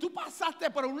diciendo, si tú pasaste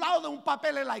por un lado de un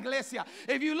papel en la iglesia,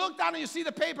 if you look down and you see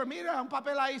the paper, mira un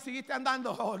papel ahí, seguiste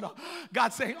andando. Oh no,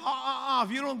 God's saying,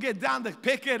 if you don't get down to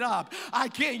pick it up, I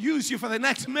can't use you for the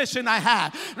next mission I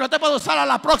have. No te puedo usar a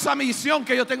la próxima misión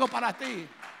que yo tengo para ti.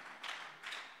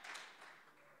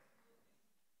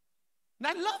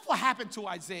 Now I love what happened to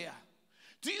Isaiah.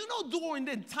 Do you know during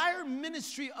the entire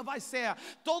ministry of Isaiah,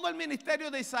 todo el ministerio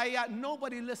de Isaías,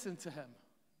 nobody listened to him.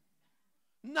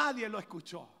 Nadie lo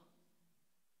escuchó.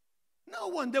 No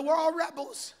one. They were all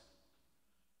rebels.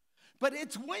 But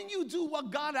it's when you do what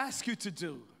God asks you to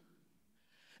do.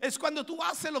 Es cuando tú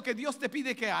haces lo que Dios te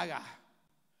pide que haga.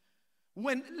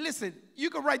 Listen, you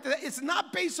can write that. It's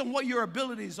not based on what your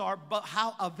abilities are, but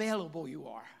how available you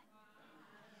are.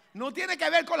 No tiene que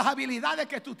ver con las habilidades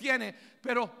que tú tienes,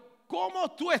 pero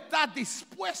cómo tú estás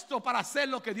dispuesto para hacer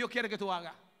lo que Dios quiere que tú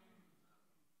hagas.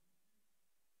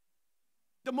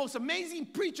 The most amazing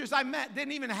preachers I met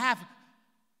didn't even have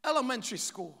elementary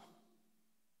school.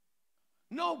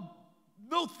 No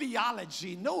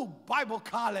theology, no Bible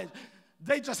college.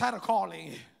 They just had a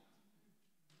calling.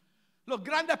 Los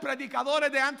grandes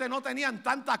predicadores de antes no tenían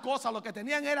tanta cosa. Lo que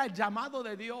tenían era el llamado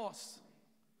de Dios.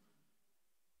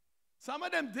 Some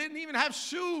of them didn't even have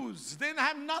shoes. Didn't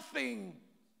have nothing.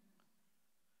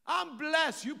 I'm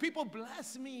blessed. You people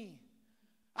bless me.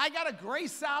 I got a great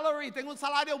salary. Tengo un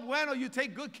salario bueno. You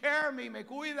take good care of me. Me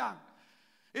cuidan.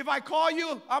 If I call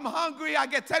you, I'm hungry. I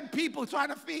get 10 people trying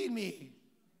to feed me.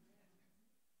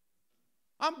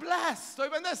 I'm blessed. Estoy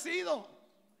bendecido.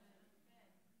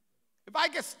 If I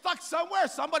get stuck somewhere,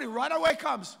 somebody right away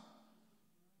comes.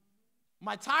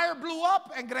 My tire blew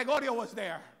up and Gregorio was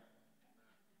there.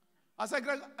 I said,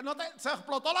 se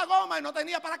explotó la goma y no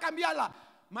tenía para cambiarla.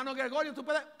 Mano Gregorio, tú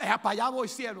puedes. Para allá voy,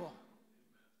 siervo.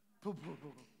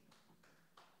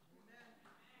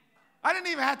 I didn't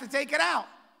even have to take it out.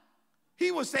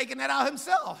 He was taking it out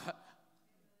himself.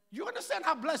 You understand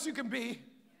how blessed you can be?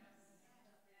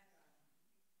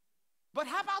 But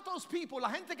how about those people? La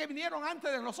gente que vinieron antes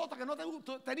de nosotros que no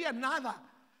tenían nada.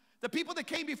 The people that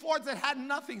came before us that had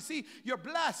nothing. See, you're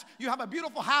blessed. You have a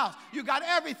beautiful house. You got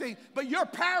everything. But your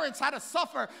parents had to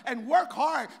suffer and work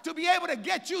hard to be able to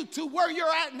get you to where you're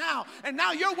at now. And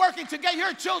now you're working to get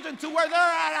your children to where they're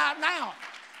at now.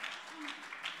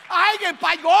 Alguien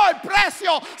pagó el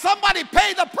precio. Somebody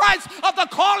paid the price of the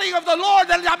calling of the Lord,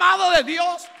 del llamado de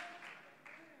Dios.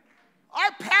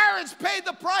 Our parents paid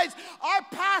the price. Our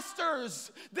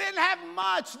pastors didn't have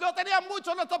much. No tenían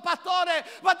mucho nuestros pastores,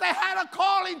 but they had a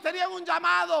calling. Tenían un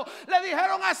llamado. Le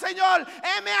dijeron al Señor,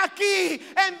 heme aquí,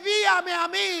 envíame a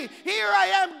mí. Here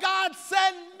I am, God,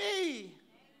 send me.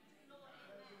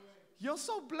 You're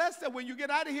so blessed that when you get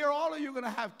out of here, all of you are going to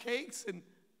have cakes. And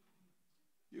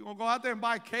you're going to go out there and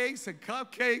buy cakes and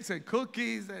cupcakes and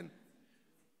cookies and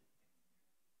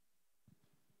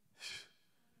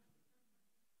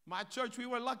my church, we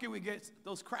were lucky we get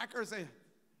those crackers. And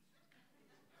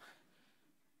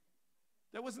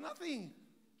there was nothing.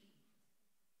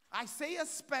 Isaiah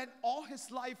spent all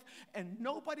his life and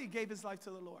nobody gave his life to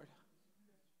the Lord.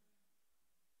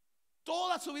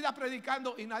 Toda su vida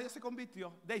predicando y nadie se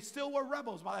convirtió. They still were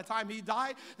rebels. By the time he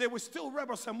died, they were still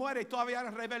rebels. Se muere y todavía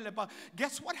eran rebeldes. But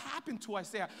guess what happened to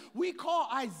Isaiah? We call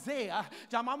Isaiah,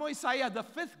 llamamos Isaías, the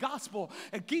fifth gospel,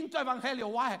 el quinto evangelio.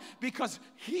 Why? Because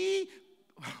he,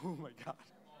 oh my God.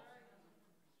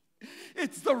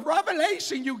 It's the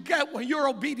revelation you get when you're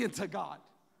obedient to God.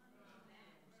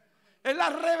 Es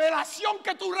la revelación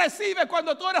que tú recibes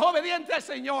cuando tú eres obediente al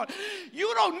Señor.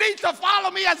 You don't need to follow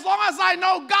me as long as I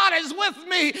know God is with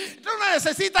me. Tú no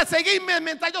necesitas seguirme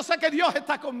mientras yo sé que Dios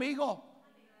está conmigo.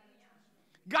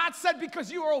 God said,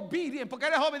 because you are obedient, porque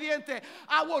eres obediente,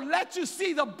 I will let you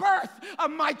see the birth of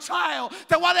my child.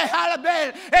 Te voy a dejar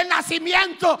ver el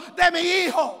nacimiento de mi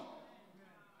hijo.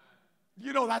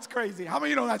 You know that's crazy. How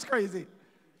many of you know that's crazy?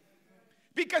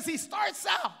 Because he starts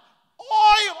out,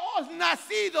 hoy os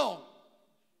nacido.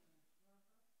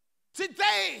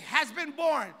 Today has been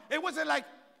born. It wasn't like,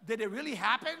 did it really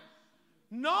happen?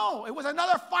 No, it was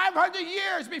another 500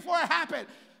 years before it happened.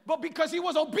 But because he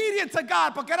was obedient to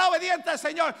God, porque era obediente al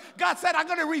Señor, God said, I'm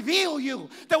going to reveal you.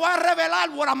 Te voy a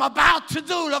revelar what I'm about to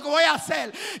do, lo que voy a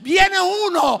hacer. Viene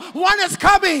uno, one is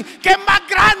coming, que es más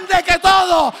grande que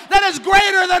todo, that is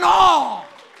greater than all.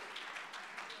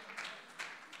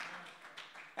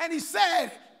 And he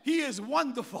said, he is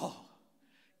wonderful,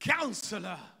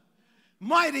 Counselor,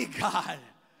 Mighty God,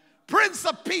 Prince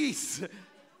of Peace.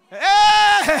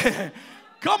 Hey!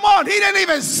 Come on, he didn't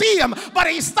even see him, but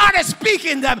he started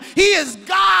speaking them. He is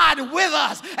God with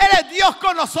us. Él es Dios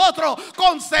con nosotros,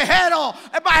 consejero,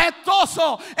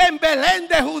 majestuoso. En Belén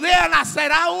de Judea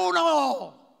nacerá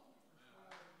uno.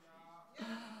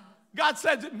 God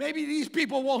said, maybe these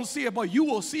people won't see it, but you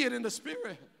will see it in the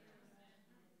spirit.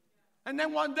 And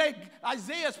then one day,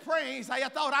 Isaiah's praying.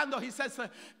 Isaiah está orando. He says,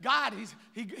 God,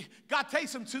 God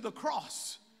takes him to the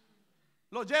cross.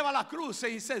 Lo lleva a la cruz.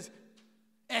 And he says,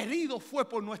 herido fue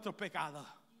por nuestro pecado.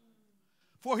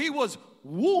 For he was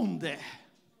wounded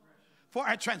for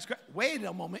our transgression. Wait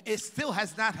a moment. It still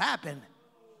has not happened.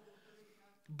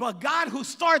 But God who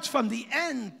starts from the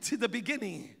end to the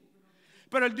beginning.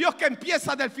 Pero el Dios que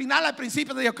empieza del final al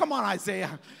principio, te dijo, come on,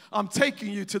 Isaiah, I'm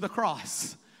taking you to the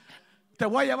cross. Te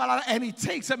voy a llevar, and he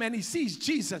takes him and he sees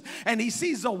Jesus and he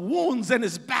sees the wounds in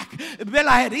his back, ve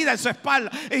las heridas en su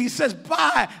espalda, and he says,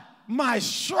 by my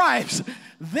stripes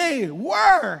they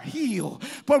were healed.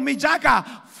 Por mi llaga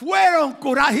fueron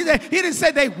curados. He didn't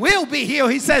say they will be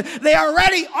healed. He said they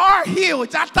already are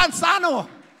healed. Ya están sanos.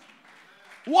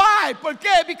 Why? ¿Por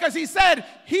qué? Because he said,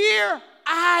 here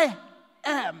I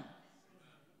am.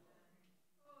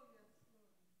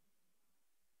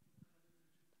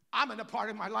 I'm in a part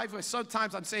of my life where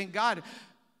sometimes I'm saying, God,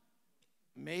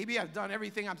 maybe I've done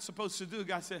everything I'm supposed to do.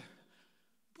 God said,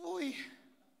 boy,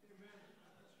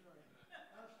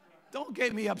 don't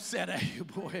get me upset at you,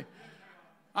 boy.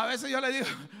 A veces yo le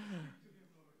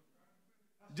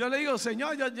digo,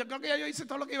 Señor, yo creo que ya yo hice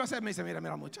todo lo que iba a hacer. Me dice, mira,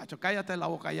 muchacho, cállate la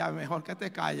boca ya, mejor que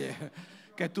te calles,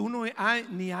 que tú no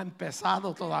ni has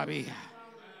empezado todavía.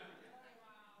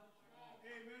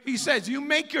 He says, you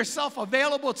make yourself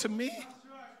available to me.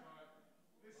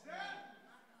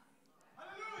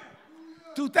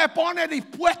 Tú te pones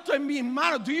dispuesto en mis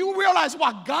manos. Do you realize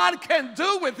what God can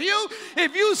do with you?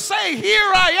 If you say,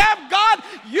 here I am, God,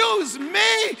 use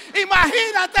me.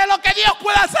 Imagínate lo que Dios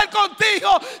puede hacer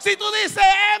contigo. Si tú dices,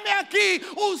 heme aquí,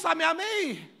 úsame a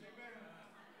mí.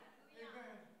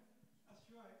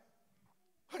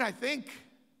 But I think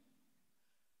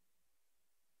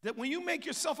that when you make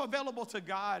yourself available to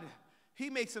God, He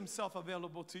makes Himself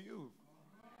available to you.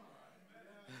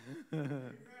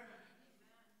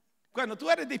 Cuando tú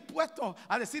eres dispuesto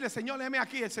a decirle, Señor, heme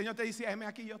aquí, el Señor te dice, heme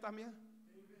aquí yo también.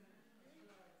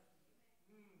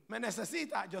 Me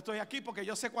necesita, yo estoy aquí porque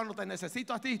yo sé cuando te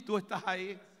necesito a ti, tú estás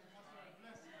ahí.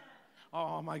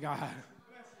 Oh my God.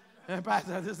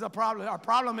 This is the problem. Our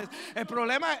problem is, el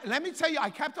problema, let me tell you, I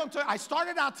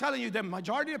started out telling you the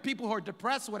majority of people who are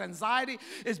depressed with anxiety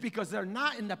is because they're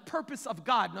not in the purpose of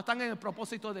God. No están en el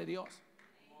propósito de Dios.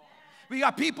 We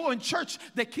got people in church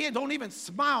that don't even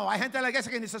smile. Hay gente en la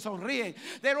iglesia que ni se sonríe.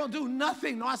 They don't do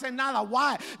nothing, no hacen nada.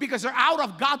 Why? Because they're out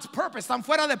of God's purpose. Están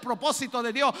fuera del propósito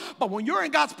de Dios. But when you're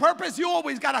in God's purpose, you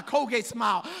always got a Colgate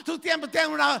smile. Tú siempre tienes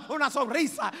una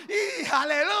sonrisa. Y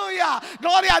aleluya,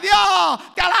 gloria a Dios.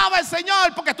 Te alaba el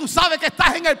Señor porque tú sabes que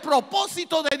estás en el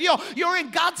propósito de Dios. You're in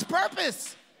God's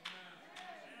purpose.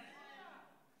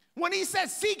 When He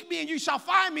says, seek me and you shall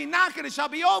find me, knock and it shall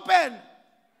be open.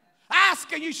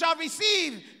 Ask and you shall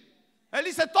receive. Él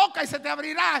dice, toca y se te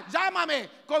abrirá. Llámame,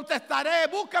 contestaré.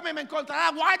 Búscame, me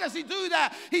encontrará. Why does He do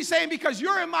that? He's saying, because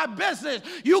you're in my business.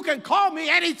 You can call me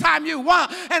anytime you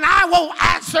want, and I will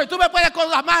answer. Tú me puedes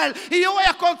llamar y yo voy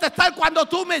a contestar cuando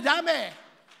tú me llames.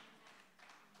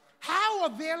 How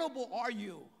available are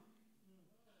you?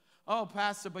 Oh,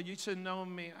 Pastor, but you should know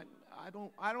me. I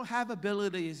don't have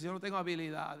abilities. Yo no tengo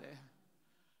habilidades.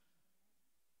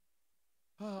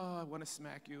 Oh, I want to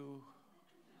smack you.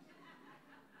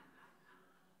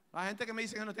 La gente que me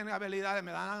dice que no tiene habilidades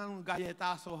me dan un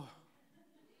galletazo.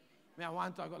 Me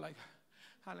aguanto. I go like,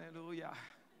 hallelujah.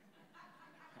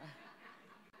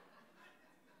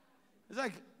 It's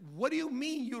like, what do you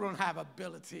mean you don't have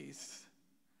abilities?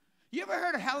 You ever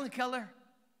heard of Helen Keller?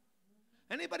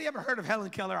 Anybody ever heard of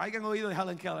Helen Keller? I can go either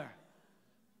Helen Keller.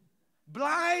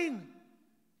 Blind,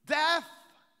 deaf,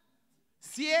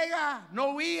 ciega,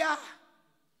 no oía.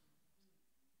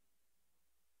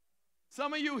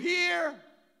 Some of you hear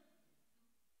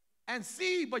and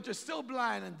see, but you're still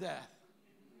blind and deaf.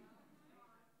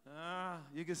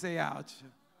 You can say ouch.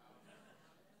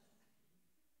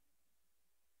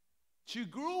 She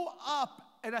grew up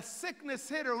and a sickness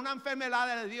hit her, una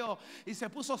enfermedad de Dios, y se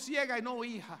puso ciega y no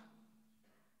oía.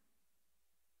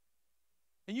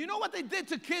 And you know what they did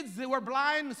to kids that were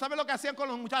blind? ¿Sabe lo que hacían con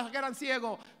los muchachos que eran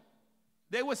ciegos?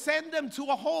 They would send them to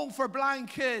a home for blind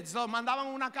kids. Los mandaban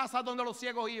a una casa donde los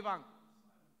ciegos iban.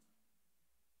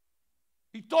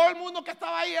 Y todo el mundo que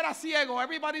estaba ahí era ciego.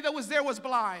 Everybody that was there was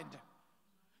blind.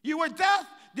 You were deaf,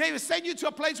 they would send you to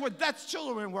a place where deaf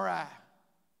children were at.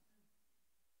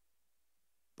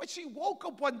 But she woke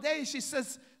up one day and she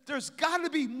says, there's got to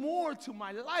be more to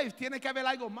my life. Tiene que haber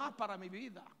algo más para mi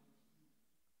vida.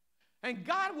 And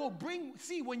God will bring,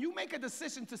 see, when you make a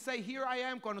decision to say, here I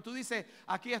am, cuando tú dices,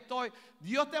 aquí estoy,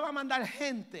 Dios te va a mandar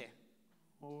gente.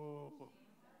 Oh.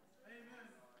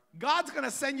 God's going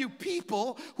to send you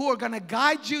people who are going to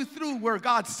guide you through where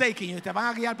God's taking you. Te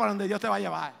van a guiar para donde Dios te va a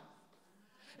llevar.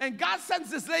 And God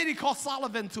sends this lady called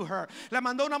Sullivan to her. Le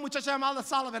mandó una muchacha llamada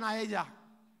Sullivan a ella.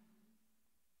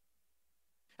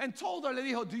 And told her, le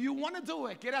dijo, do you want to do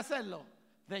it? ¿Quiere hacerlo?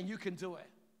 Then you can do it.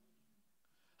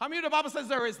 How many of the Bible says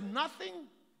there is nothing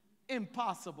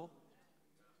impossible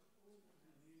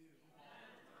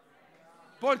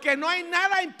Porque no hay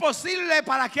nada imposible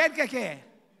para aquel que ¿qué?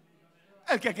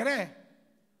 El que cree.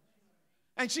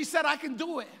 And she said, I can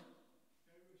do it.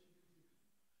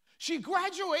 She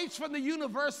graduates from the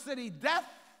university deaf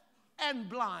and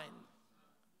blind.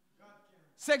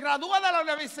 Se gradúa de la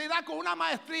universidad con una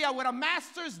maestría with a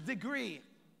master's degree.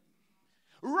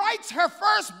 Writes her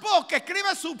first book,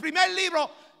 escribe su primer libro.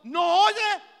 No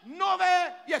oye, no ve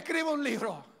y escribe un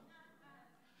libro.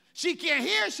 She can't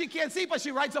hear, she can't see, but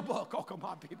she writes a book. Oh, come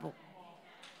on, people.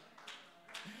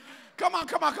 Come on.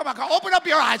 Open up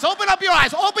your eyes. Open up your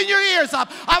eyes. Open your ears up.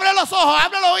 Abre los ojos.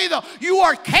 Abre los oídos. You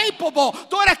are capable.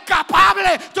 Tú eres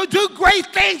capable to do great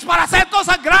things. Para hacer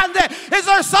cosas grandes. Is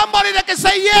there somebody that can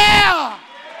say, yeah?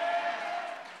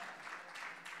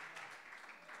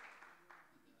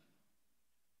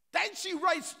 Then she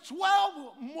writes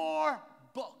 12 more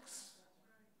books.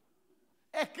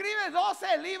 Escribe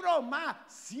 12 libros más.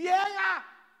 Ciega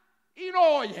y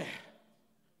no oye.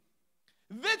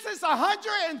 Visits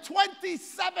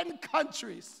 127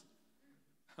 countries.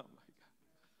 Oh my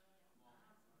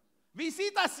God.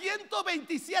 Visita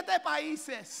 127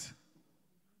 países.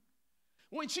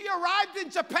 When she arrived in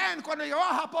Japan, cuando llegó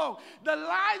a Japón, the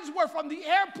lines were from the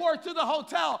airport to the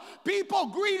hotel. People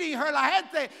greeting her, la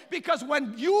gente, because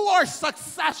when you are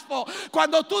successful,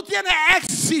 cuando tú tienes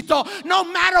éxito, no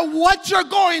matter what you're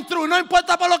going through, no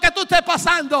importa por lo que tú estés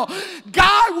pasando,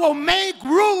 God will make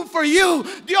room for you.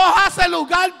 Dios hace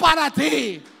lugar para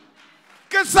ti.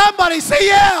 Can somebody say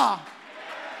yeah?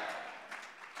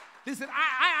 Listen,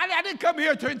 I didn't come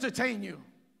here to entertain you.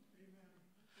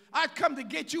 I've come to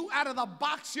get you out of the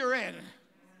box you're in.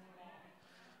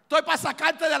 Estoy para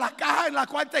sacarte de la caja en la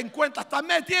cual te encuentras. Estás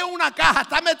metido en una caja.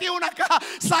 Estás metido en una caja.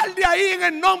 Sal de ahí en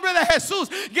el nombre de Jesús.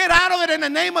 Get out of it in the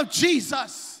name of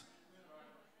Jesus.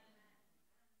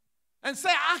 And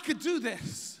say, I can do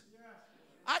this.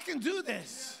 I can do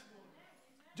this.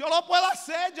 Yo lo puedo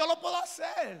hacer. Yo lo puedo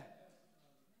hacer.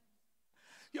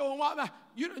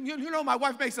 You know my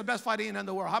wife makes the best farina in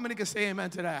the world. How many can say amen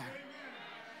to that?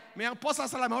 Mi esposa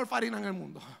hace la mejor farina en el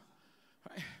mundo.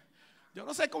 Yo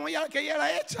no sé cómo ella la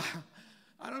echa.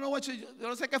 I don't know what yo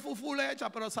no sé qué fufu le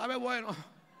echa, pero sabe bueno.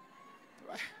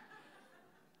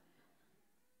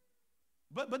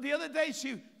 But the other day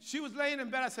she was laying in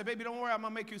bed. I said, baby, don't worry, I'm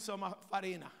gonna make you some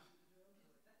farina.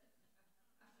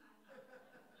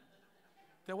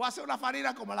 Te voy a hacer una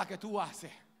farina como la que tú haces.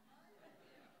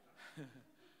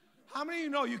 How many of you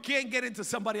know you can't get into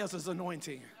somebody else's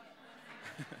anointing?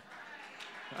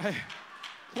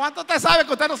 ¿Cuánto te sabe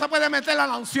que usted no se puede meter en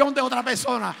la unción de otra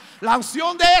persona? La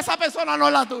unción de esa persona no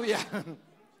es la tuya.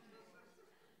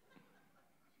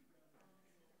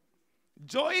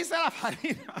 Yo hice la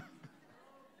farina.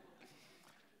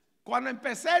 Cuando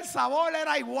empecé el sabor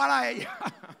era igual a ella.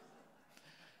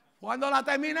 Cuando la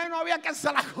terminé no había quien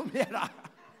se la comiera.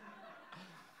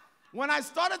 When I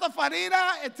started the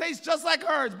farina, it tastes just like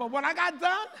hers. But when I got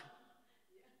done,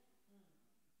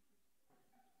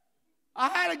 I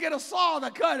had to get a saw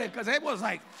to cut it because it was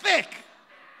like thick.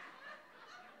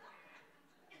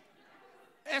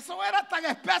 Eso era tan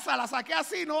espesa, la saqué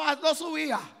así, no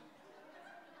subía.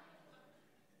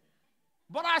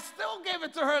 But I still gave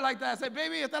it to her like that. I said,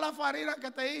 baby, esta es la farina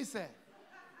que te hice.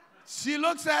 She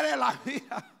looks at it, la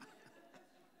mira.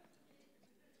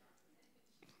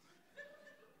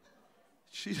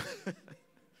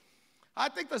 I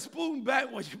think the spoon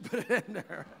bent when you put it in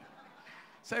there.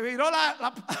 Se viró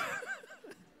la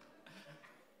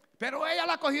pero ella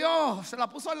la cogió, se la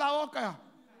puso en la boca.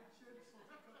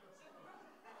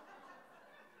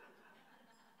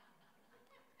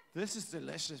 This is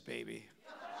delicious, baby.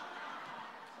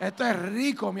 Esto es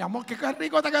rico, mi amor. ¿Qué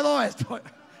rico te quedó esto?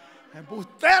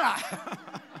 Embustera.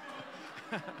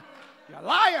 You're a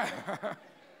liar.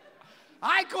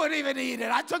 I couldn't even eat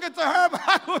it. I took it to her, but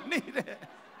I couldn't eat it.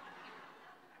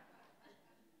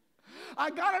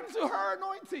 I got into her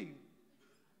anointing.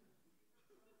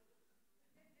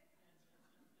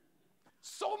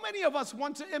 So many of us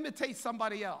want to imitate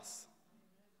somebody else.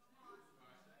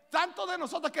 Tanto de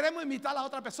nosotros queremos imitar a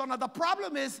otra persona. The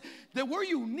problem is that we're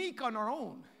unique on our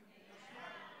own.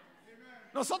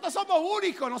 Nosotros somos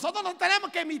únicos. Nosotros no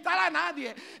tenemos que imitar a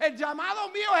nadie. El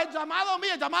llamado mío es el llamado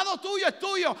mío. El llamado tuyo es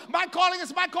tuyo. My calling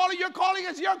is my calling. Your calling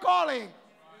is your calling.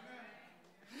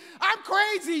 I'm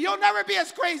crazy. You'll never be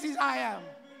as crazy as I am.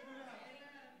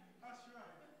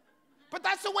 But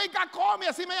that's the way God called me.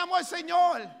 Así me llamó el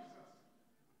Señor.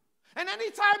 And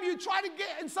anytime you try to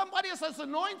get in somebody else's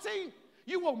anointing,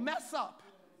 you will mess up.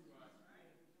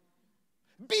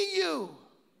 Be you.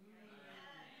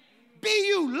 Be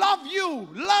you. Love you.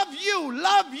 Love you.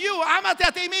 Love you. Ámate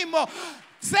a ti mismo.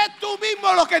 Sé tú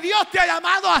mismo lo que Dios te ha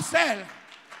llamado a hacer.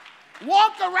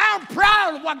 Walk around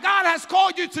proud of what God has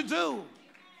called you to do.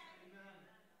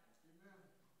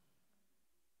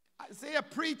 Isaiah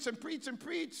preached and preached and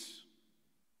preached,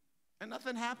 and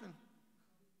nothing happened.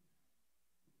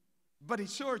 But he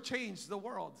sure changed the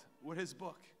world with his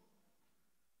book.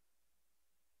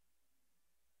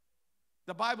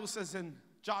 The Bible says in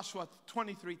Joshua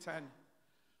 23:10,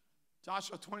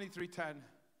 Joshua 23:10,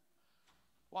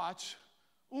 watch,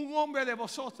 un hombre de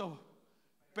vosotros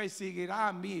perseguirá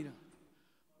a mí,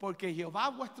 porque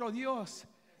Jehová vuestro Dios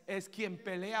es quien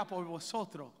pelea por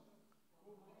vosotros.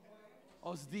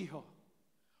 Os dijo,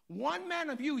 one man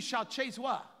of you shall chase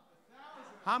what?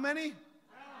 How many?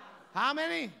 How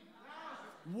many?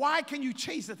 Why can you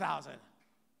chase 1,000?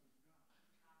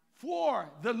 For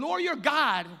the Lord your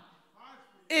God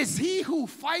is he who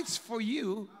fights for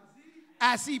you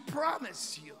as he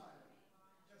promised you.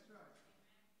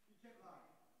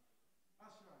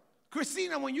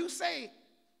 Christina, when you say,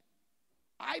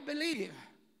 I believe,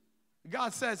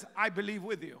 God says, I believe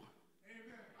with you.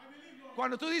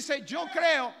 Cuando tú dices, yo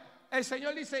creo, el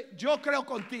Señor dice, yo creo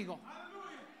contigo.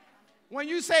 When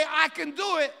you say, I can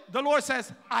do it, the Lord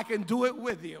says, I can do it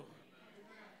with you.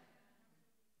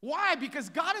 Why? Because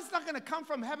God is not going to come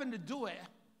from heaven to do it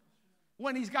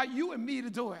when he's got you and me to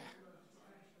do it.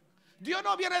 Dios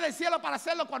no viene del cielo para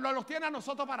hacerlo cuando nos tiene a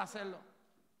nosotros para hacerlo.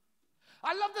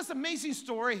 I love this amazing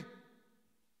story.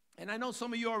 And I know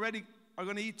some of you already are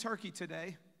going to eat turkey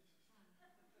today.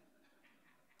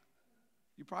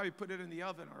 You probably put it in the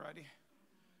oven already.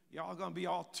 Y'all going to be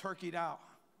all turkeyed out.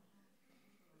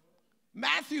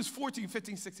 Matthew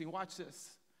 14:15-16. Watch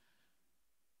this.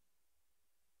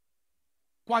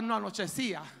 Cuando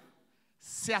anochecía,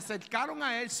 se acercaron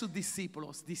a él sus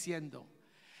discípulos diciendo,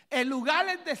 el lugar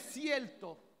es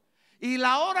desierto y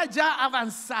la hora ya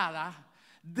avanzada.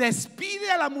 Despide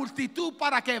a la multitud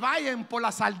para que vayan por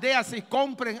las aldeas y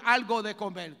compren algo de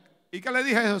comer. ¿Y qué le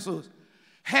dije a Jesús?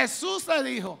 Jesús le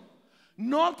dijo,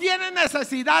 no tienen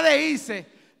necesidad de irse,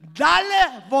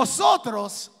 dale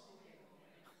vosotros.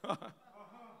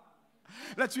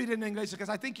 Let's read it in English because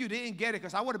I think you didn't get it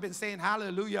because I would have been saying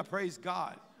hallelujah, praise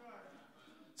God.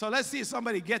 So let's see if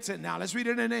somebody gets it now. Let's read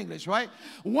it in English, right?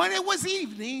 When it was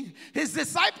evening, his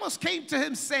disciples came to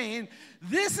him saying,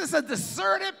 this is a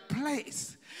deserted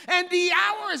place, and the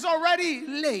hour is already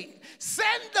late.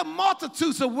 Send the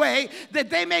multitudes away that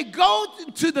they may go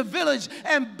to the village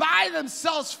and buy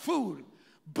themselves food.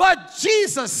 But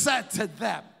Jesus said to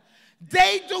them,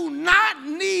 they do not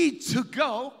need to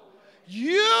go.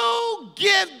 You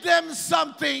give them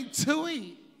something to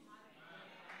eat.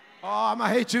 Oh, I'm going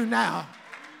to hate you now.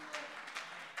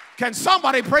 Can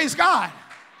somebody praise God?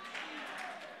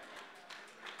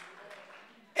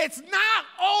 It's not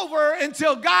over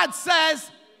until God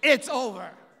says it's over.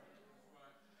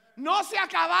 No se ha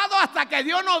acabado hasta que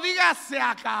Dios no diga se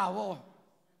acabó.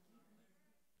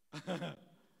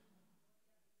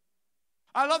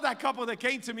 I love that couple that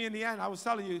came to me in the end. I was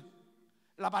telling you,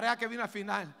 la pareja que vino al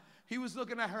final. He was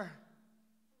looking at her.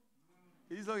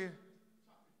 He's looking.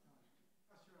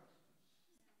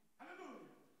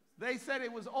 They said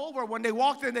it was over. When they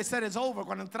walked in, they said it's over.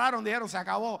 Cuando entraron, dijeron se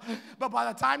acabó. But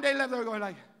by the time they left, they were going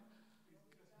like,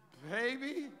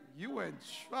 baby, you were in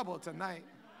trouble tonight.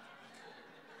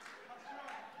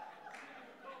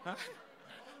 Huh?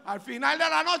 Al final de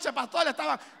la noche, pastor,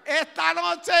 estaban, esta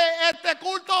noche este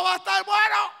culto va a estar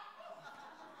bueno.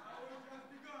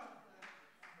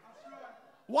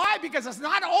 Why? Because it's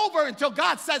not over until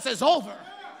God says it's over.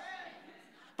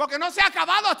 Porque no se ha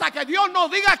acabado hasta que Dios no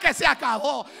diga que se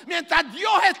acabó. Mientras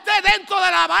Dios esté dentro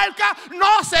de la barca,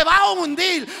 no se va a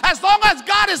hundir. As long as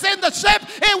God is in the ship,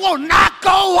 it will not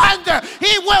go under.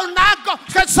 He will not go.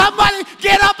 Can somebody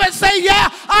get up and say, yeah,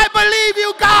 I believe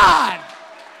you, God.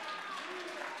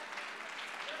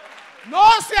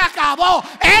 No se acabó.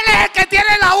 Él es el que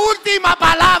tiene la última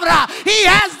palabra. He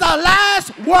has the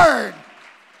last word.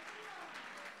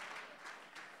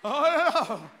 Oh,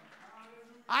 no.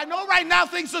 I know right now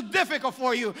things look difficult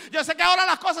for you. Yo sé que ahora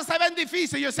las cosas se ven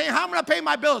difíciles. You're saying, how am I going to pay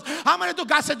my bills? How am I going to do?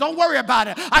 God said, don't worry about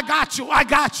it. I got you. I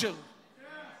got you.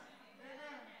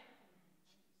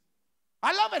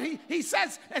 I love it. He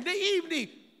says in the evening,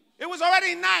 it was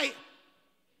already night.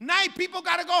 Night, people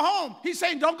got to go home. He's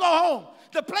saying, don't go home.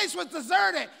 The place was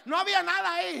deserted. No había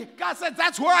nada ahí. God said,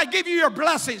 that's where I give you your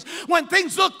blessings. When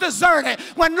things look deserted,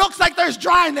 when it looks like there's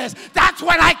dryness, that's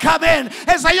when I come in.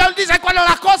 El Señor dice, cuando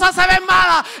las cosas se ven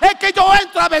malas, es que yo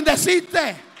entro a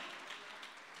bendecirte.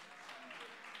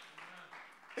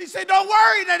 He said, don't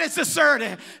worry that it's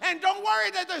deserted. And don't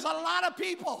worry that there's a lot of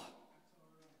people.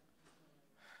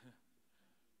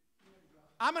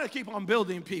 I'm going to keep on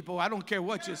building people. I don't care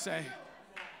what you say.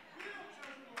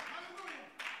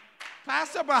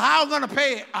 Pastor, but how am I going to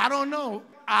pay it? I don't know.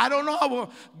 I don't know.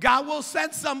 God will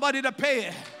send somebody to pay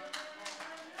it.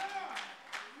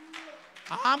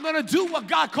 I'm going to do what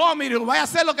God called me to do. Voy a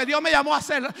hacer lo que Dios me llamó a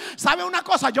hacer. ¿Sabe una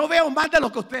cosa? Yo veo más de lo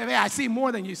que usted ve. I see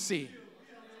more than you see.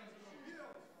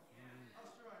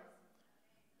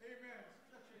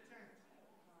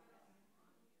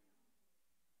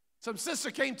 Some sister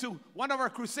came to one of our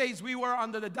crusades. We were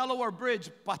under the Delaware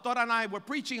Bridge. Pastor and I were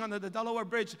preaching under the Delaware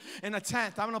Bridge in a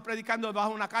tent. Estábamos predicando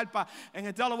bajo una carpa en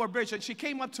el Delaware Bridge. And she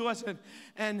came up to us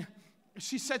and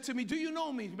she said to me, do you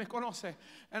know me? Me conoce?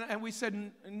 And we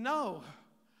said, no.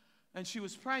 And she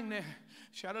was pregnant.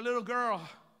 She had a little girl.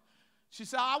 She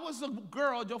said, I was the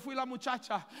girl, yo fui la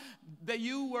muchacha that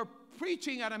you were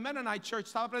preaching at a Mennonite church.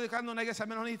 Estaba predicando una iglesia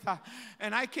menonita.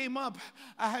 And I came up.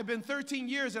 I had been 13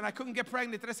 years and I couldn't get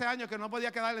pregnant. 13 años que no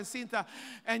podía quedar encinta.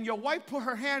 And your wife put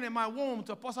her hand in my womb.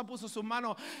 Tu esposa puso su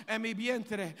mano en mi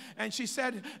vientre. And she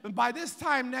said, by this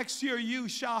time next year you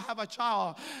shall have a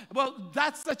child. Well,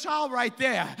 that's the child right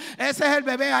there. Ese es el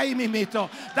bebé ahí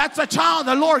mismito. That's the child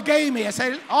the Lord gave me. I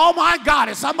said, oh my God,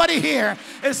 is somebody here?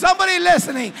 Is somebody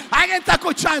listening? Alguien está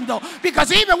escuchando.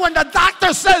 Because even when the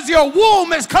doctor says your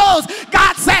womb is closed,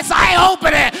 God says, I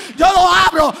open it. Yo lo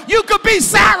abro. You could be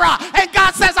Sarah. And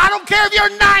God says, I don't care if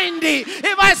you're 90.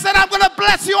 If I said I'm going to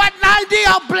bless you at 90,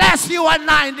 I'll bless you at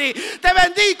 90. Te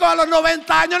bendigo a los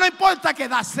 90 años. No importa que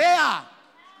edad sea.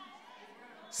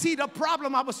 See, the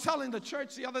problem, I was telling the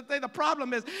church the other day, the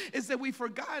problem is that we've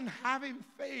forgotten having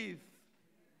faith.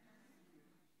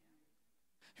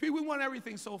 We want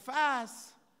everything so fast.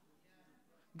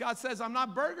 God says, I'm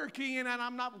not Burger King and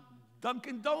I'm not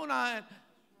Dunkin' Donut.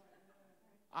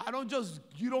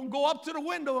 You don't go up to the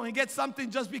window and get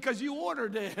something just because you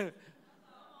ordered it.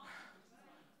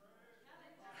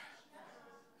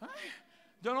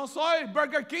 Yo no soy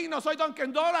Burger King, no soy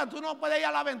Dunkin' Donuts. Tú no puedes ir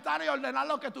a la ventana y ordenar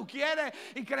lo que tú quieres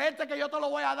y creerte que yo te lo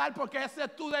voy a dar porque ese es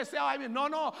tu deseo.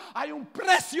 No, hay un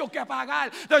precio que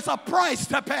pagar. There's a price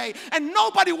to pay. And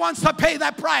nobody wants to pay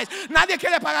that price. Nadie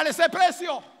quiere pagar ese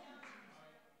precio.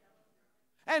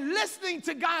 And listening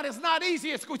to God is not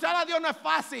easy. Escuchar a Dios no es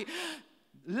fácil.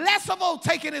 Less of all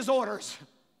taking his orders.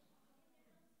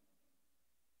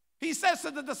 He says to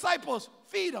the disciples,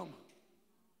 feed them.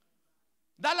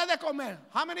 Dale de comer.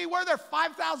 How many were there?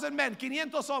 5,000 men.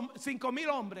 5,000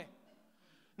 hombres.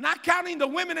 Not counting the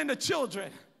women and the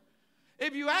children.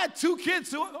 If you add 2 kids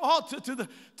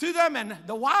to them and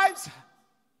the wives,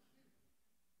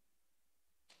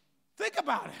 think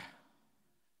about it.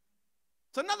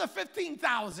 It's another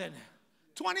 15,000.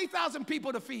 20,000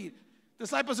 people to feed.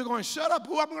 Disciples are going, shut up,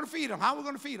 who am I going to feed them? How are we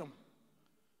going to feed them?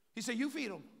 He said, you feed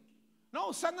them.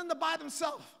 No, send them to buy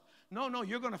themselves. No,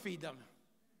 you're going to feed them.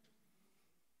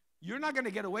 You're not going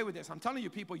to get away with this. I'm telling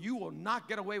you, people, you will not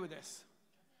get away with this.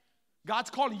 God's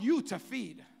calling you to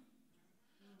feed.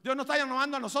 Dios no está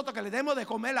llamando a nosotros que le demos de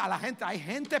comer a la gente. Hay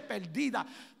gente perdida.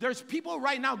 There's people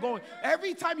right now going,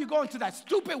 every time you go into that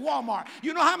stupid Walmart,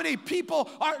 you know how many people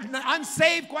are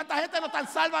unsaved? ¿Cuánta gente no están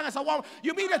salva en esa Walmart?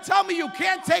 You mean to tell me you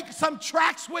can't take some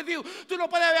tracts with you? Tú no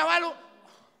puedes llevarlo.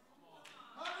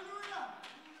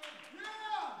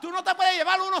 Tú no te puedes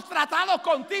llevar unos tratados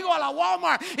contigo a la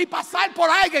Walmart y pasar por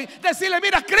alguien, decirle,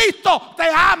 mira, Cristo te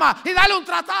ama y darle un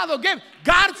tratado.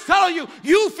 God's telling you,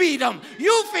 you feed them.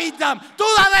 You feed them. Tú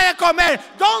dale de comer.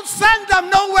 Don't send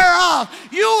them nowhere else.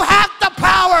 You have the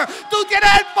power. Tú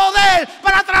tienes el poder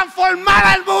para transformar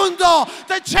al mundo,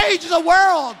 to change the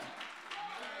world.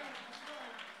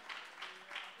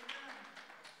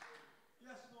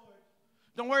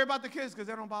 Don't worry about the kids because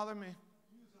they don't bother me.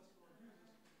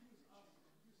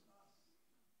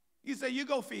 He said, you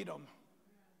go feed them.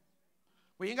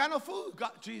 We ain't got no food,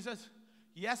 God, Jesus.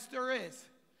 Yes, there is.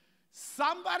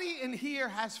 Somebody in here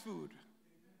has food.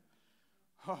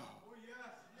 Oh.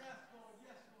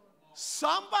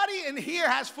 Somebody in here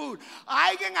has food.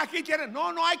 Alguien aquí tiene.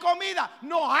 No hay comida.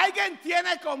 No, alguien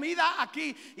tiene comida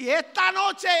aquí. Y esta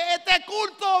noche, este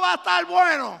culto va a estar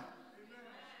bueno.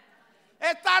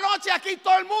 Esta noche aquí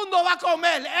todo el mundo va a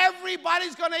comer.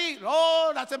 Everybody's going to eat.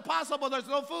 Oh, that's impossible. There's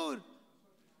no food.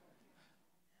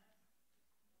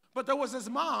 But there was this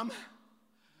mom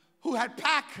who had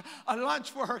packed a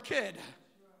lunch for her kid.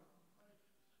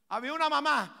 Había una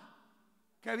mamá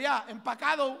que había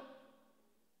empacado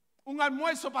un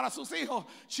almuerzo para sus hijos.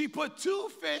 She put 2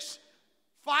 fish,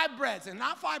 5 breads, and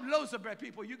not 5 loaves of bread,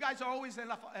 people. You guys are always in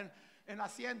la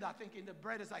hacienda thinking the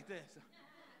bread is like this.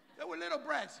 They were little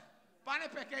breads, panes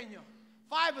pequeños,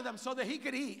 5 of them so that he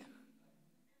could eat.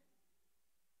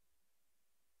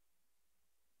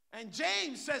 And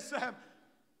James says to him,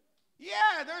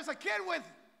 yeah, there's a kid with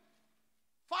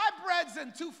 5 breads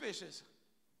and 2 fishes.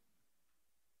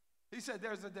 He said,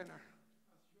 there's a dinner.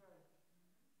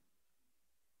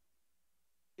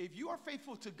 If you are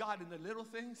faithful to God in the little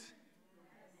things,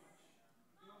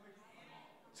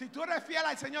 si tú eres fiel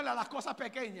al Señor a las cosas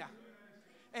pequeñas,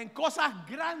 en cosas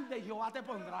grandes Jehová te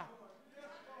pondrá.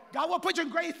 God will put you in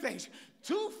great things.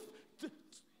 Two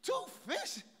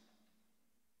fish,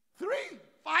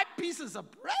 5 pieces of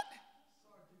bread.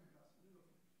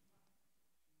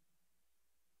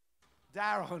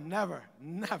 Darryl never,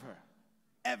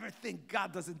 ever think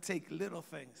God doesn't take little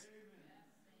things.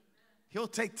 He'll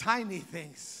take tiny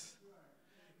things,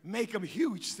 make them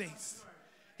huge things.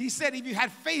 He said, if you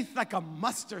had faith like a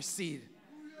mustard seed.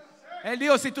 Él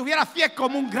dijo, si tuviera fe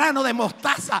como un grano de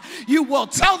mostaza, you will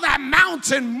tell that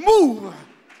mountain, move.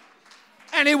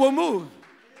 And it will move.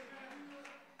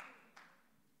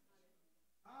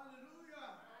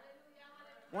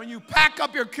 When you pack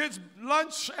up your kids'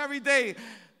 lunch every day,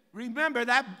 remember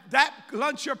that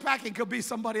lunch you're packing could be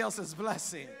somebody else's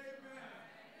blessing.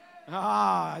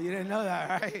 Ah, you didn't know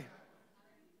that, right?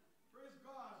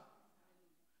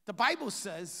 The Bible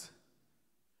says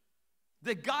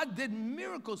that God did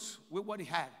miracles with what he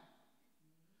had.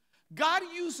 God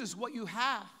uses what you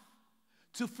have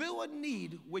to fill a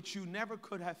need which you never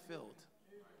could have filled.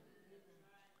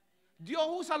 Dios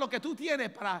usa lo que tú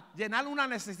tienes para llenar una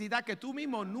necesidad que tú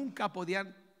mismo nunca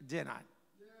podías llenar.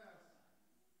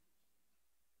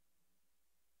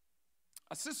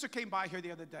 A sister came by here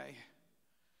the other day.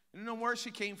 I don't know where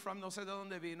she came from, no sé de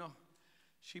dónde vino.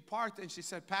 She parked and she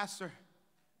said, Pastor,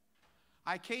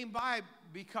 I came by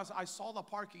because I saw the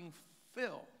parking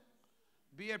fill.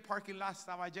 Be it parking lot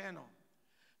estaba lleno.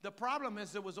 The problem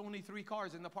is there was only 3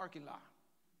 cars in the parking lot.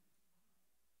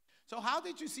 So how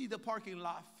did you see the parking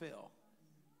lot fill?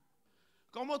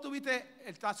 ¿Cómo tuviste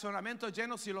el estacionamiento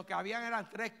lleno si lo que habían eran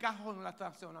 3 carros en el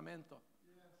estacionamiento?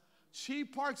 She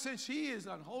parks and she is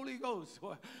on Holy Ghost.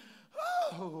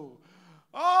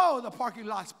 Oh, the parking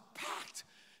lot's packed.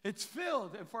 It's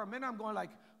filled. And for a minute I'm going like,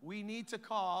 we need to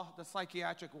call the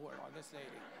psychiatric ward on this lady.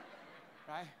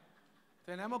 Right?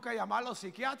 Tenemos que llamar a los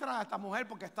psiquiatras a esta mujer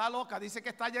porque está loca. Dice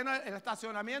que está lleno el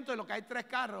estacionamiento y lo que hay 3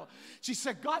 carros. She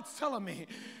said, God's telling me,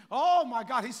 oh my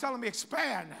God, he's telling me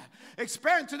expand.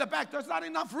 Expand to the back. There's not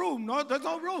enough room. No, there's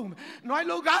no room. No hay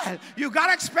lugar. You got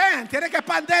to expand. Tienes que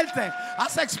expanderte. I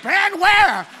said, expand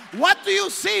where? What do you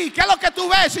see? ¿Qué es lo que tú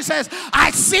ves? She says, I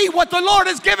see what the Lord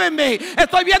has given me.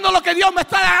 Estoy viendo lo que Dios me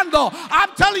está dando. I'm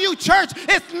telling you, church,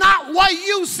 it's not what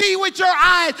you see with your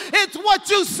eyes. It's what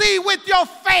you see with your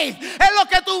faith. Es lo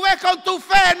que tú ves con tu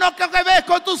fe, no lo que ves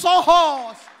con tus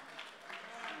ojos.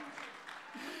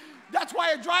 That's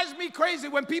why it drives me crazy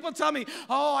when people tell me,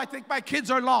 oh, I think my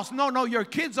kids are lost. No, your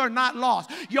kids are not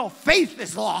lost. Your faith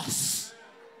is lost.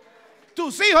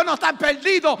 Tus hijos no están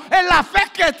perdidos. Es la fe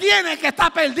que tiene que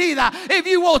está perdida. If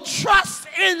you will trust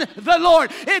in the Lord,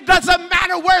 it doesn't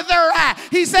matter where they're at.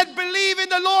 He said, believe in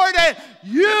the Lord and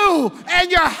you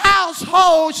and your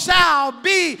household shall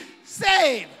be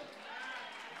saved.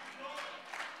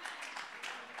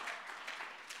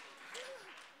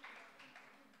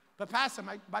 But Pastor,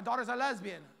 my daughter's a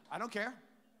lesbian. I don't care.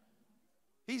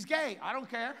 He's gay. I don't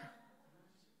care.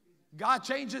 God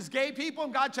changes gay people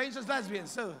and God changes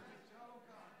lesbians too.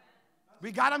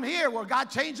 We got them here where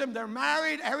God changed them. They're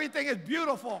married. Everything is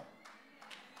beautiful.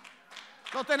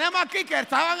 Lo tenemos aquí que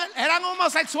eran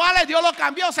homosexuales. Dios los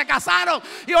cambió, se casaron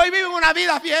y hoy viven una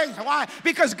vida bien. Why?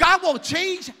 Because God will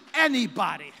change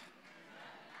anybody.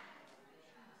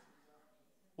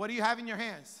 What do you have in your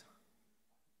hands?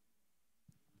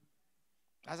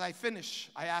 As I finish,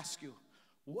 I ask you,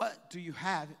 what do you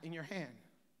have in your hand?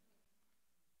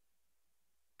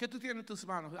 ¿Qué tú tienes en tus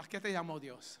manos? ¿A qué te llamó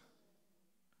Dios?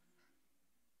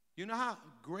 You know how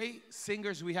great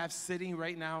singers we have sitting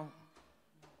right now?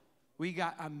 We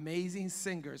got amazing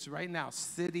singers right now,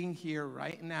 sitting here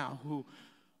right now, who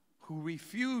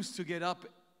refuse to get up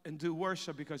and do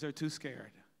worship because they're too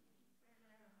scared.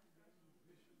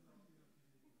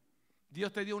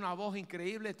 Dios te dio una voz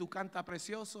increíble, tú cantas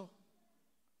precioso.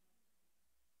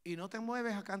 Y no te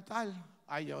mueves a cantar.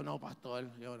 Ay, yo no, pastor,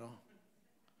 yo no.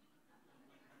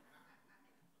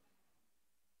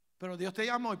 Pero Dios te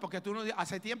llamó porque tú no,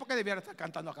 hace tiempo que debieras estar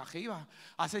cantando acá arriba.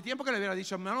 Hace tiempo que le hubiera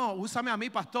dicho, no, úsame a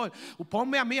mí, pastor.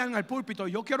 Ponme a mí en el púlpito.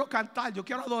 Yo quiero cantar, yo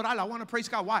quiero adorar. I want to praise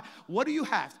God. Why? What do you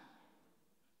have?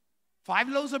 5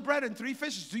 loaves of bread and 3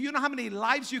 fishes. Do you know how many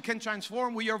lives you can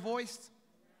transform with your voice?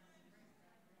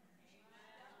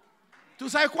 ¿Tú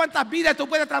sabes cuántas vidas tú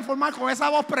puedes transformar con esa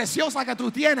voz preciosa que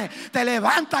tú tienes? Te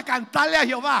levanta a cantarle a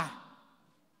Jehová.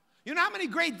 You know how many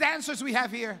great dancers we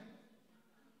have here?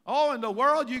 Oh, in the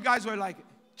world, you guys were like,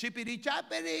 chippity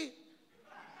chappity.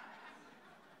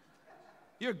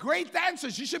 You're great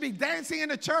dancers. You should be dancing in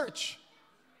the church.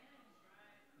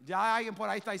 Ya alguien por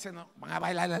ahí está diciendo, van a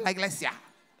bailar en la iglesia.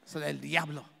 Eso del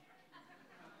diablo.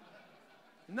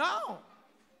 No.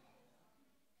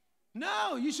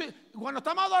 No, you should. Cuando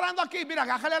estamos adorando aquí, mira,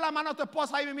 agájale la mano a tu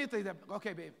esposa ahí mismo y dice,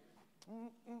 okay, babe.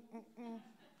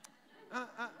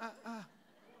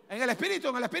 En el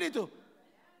espíritu.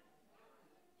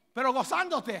 Pero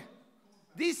gozándote.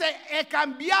 Dice, he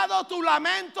cambiado tu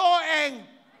lamento en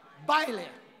baile.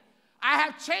 I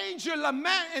have changed your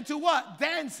lament into what?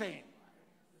 Dancing.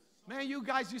 Man, you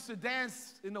guys used to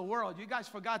dance in the world. You guys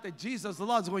forgot that Jesus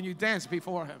loves when you dance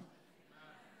before him.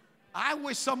 I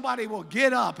wish somebody will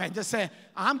get up and just say,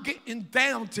 I'm getting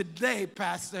down today,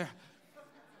 Pastor.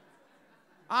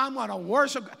 I'm going to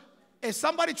worship. If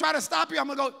somebody try to stop you, I'm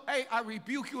going to go, hey, I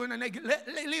rebuke you in the name.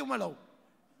 Leave them alone.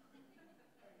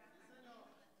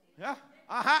 Yeah?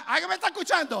 ¿Alguien me está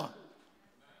escuchando?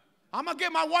 I'm going to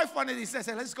get my wife on it. He says,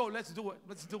 hey, let's go. Let's do it.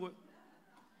 Let's do it.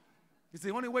 It's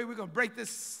the only way we're going to break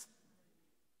this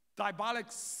diabolic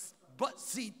butt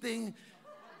seat thing.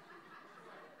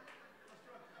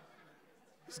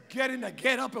 It's getting to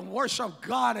get up and worship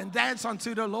God and dance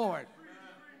unto the Lord.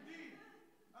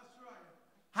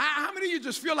 How many of you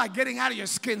just feel like getting out of your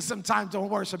skin sometimes to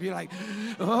worship? You're like,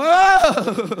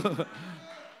 oh.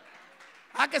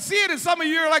 I can see it in some of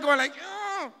you. You're like going like,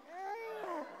 oh.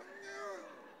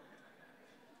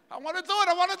 I want to do it.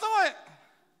 I want to do it.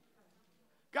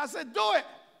 God said, do it.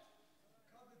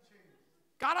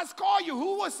 God has called you.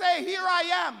 Who will say, here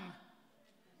I am?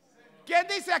 ¿Quién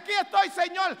dice, aquí estoy,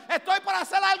 Señor? Estoy para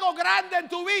hacer algo grande en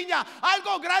tu viña,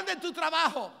 algo grande en tu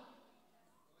trabajo.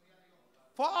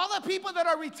 For all the people that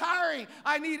are retiring,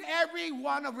 I need every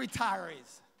one of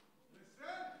retirees.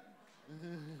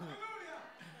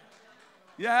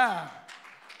 Yeah.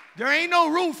 There ain't no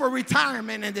room for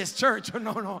retirement in this church.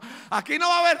 No. Aquí no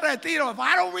va a haber retiro. If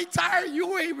I don't retire,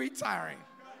 you ain't retiring.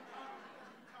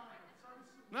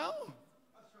 No.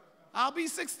 I'll be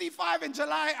 65 in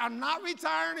July. I'm not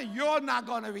retiring, and you're not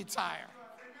going to retire.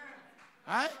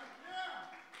 Right?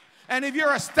 And if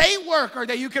you're a state worker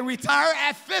that you can retire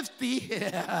at 50,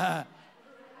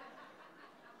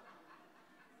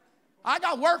 I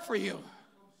got work for you.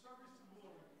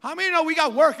 How many know we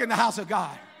got work in the house of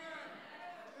God?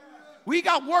 We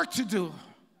got work to do.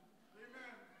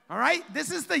 All right? This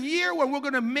is the year where we're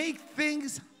going to make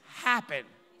things happen.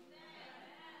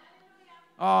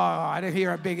 Oh, I didn't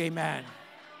hear a big amen.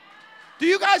 Do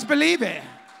you guys believe it?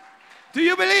 Do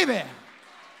you believe it?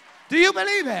 Do you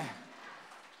believe it?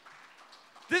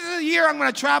 This is a year I'm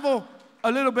going to travel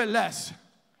a little bit less.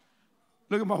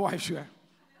 Look at my wife here.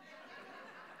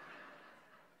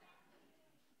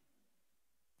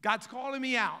 God's calling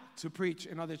me out to preach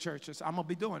in other churches. I'm going to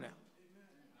be doing it.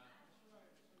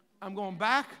 I'm going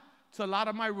back to a lot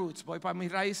of my roots. Voy para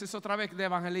mis raíces otra vez de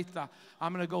evangelista.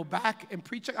 I'm going to go back and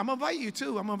preach. I'm going to invite you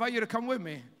too. I'm going to invite you to come with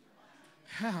me.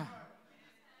 Yeah.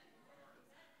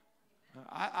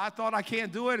 I thought I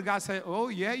can't do it. And God said, oh,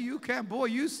 yeah, you can. Boy,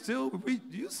 you still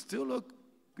look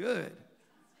good.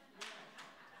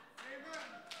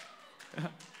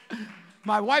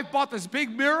 My wife bought this big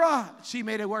mirror. She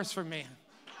made it worse for me.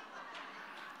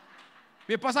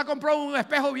 Mi esposa compró un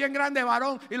espejo bien grande,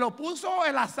 varón, y lo puso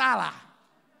en la sala.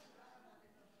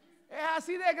 Es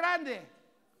así de grande.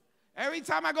 Every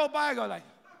time I go by, I go like,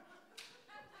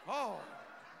 oh.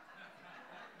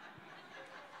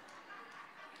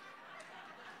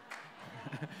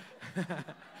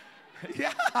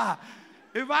 Yeah.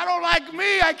 If I don't like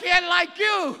me, I can't like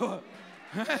you.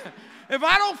 If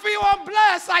I don't feel I'm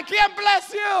blessed, I can't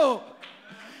bless you.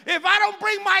 If I don't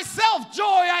bring myself joy,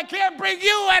 I can't bring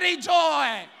you any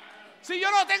joy. Si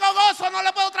yo no tengo gozo, no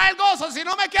le puedo traer gozo. Si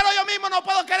no me quiero yo mismo, no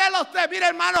puedo quererlo a usted. Mire,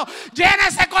 hermano,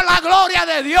 llénese con la gloria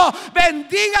de Dios.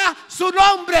 Bendiga su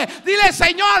nombre. Dile,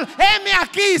 Señor, heme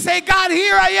aquí. Say, God,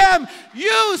 here I am.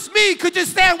 Use me. Could you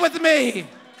stand with me?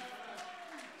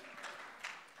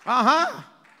 Uh-huh.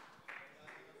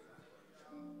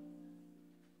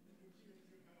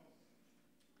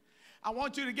 I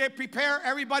want you to get prepared.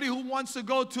 Everybody who wants to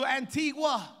go to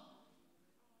Antigua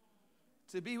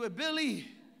to be with Billy,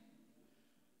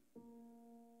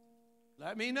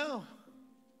 let me know.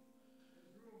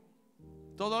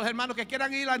 Todos los hermanos que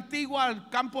quieran ir a Antigua, al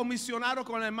campo misionero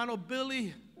con el hermano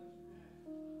Billy,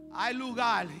 hay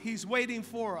lugar. He's waiting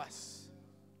for us.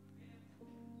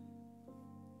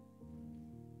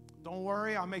 Don't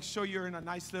worry, I'll make sure you're in a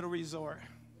nice little resort.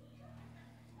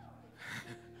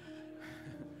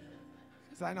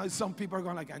 Because I know some people are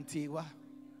going like, Antigua,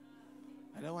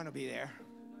 I don't want to be there.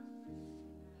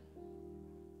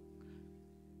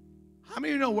 How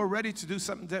many of you know we're ready to do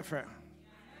something different?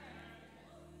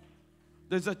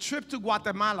 There's a trip to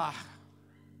Guatemala.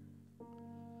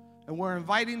 And we're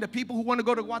inviting the people who want to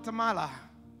go to Guatemala.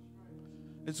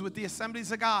 It's with the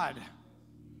Assemblies of God.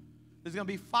 There's going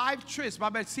to be 5 trips. Va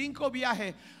a haber 5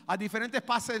 viajes a diferentes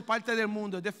partes del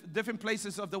mundo, different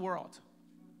places of the world.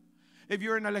 If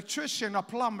you're an electrician, a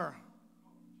plumber,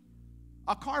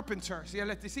 a carpenter, si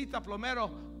electricista,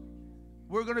 plomero,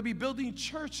 we're going to be building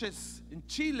churches in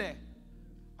Chile,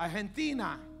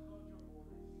 Argentina.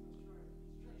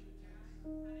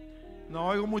 No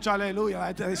oigo mucho aleluya. La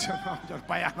gente dice, no, yo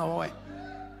para allá no voy.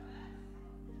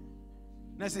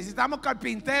 Necesitamos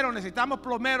carpinteros, necesitamos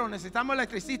plomeros, necesitamos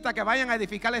electricistas que vayan a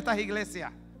edificar estas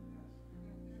iglesias.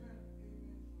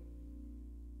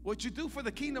 What you do for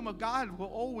the kingdom of God will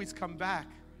always come back.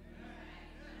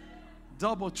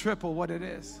 Double, triple what it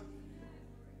is.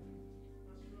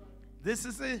 This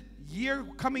is a year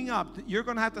coming up. You're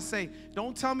going to have to say,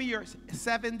 don't tell me you're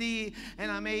 70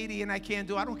 and I'm 80 and I can't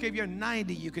do it. I don't care if you're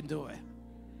 90, you can do it.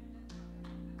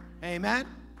 Amen.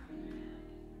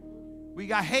 We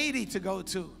got Haiti to go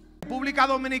to. República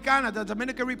Dominicana, the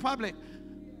Dominican Republic.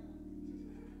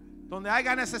 Donde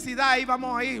haya necesidad, ahí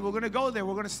vamos a ir. We're going to go there.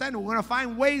 We're going to send. We're going to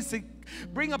find ways to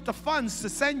bring up the funds to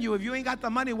send you. If you ain't got the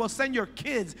money, we'll send your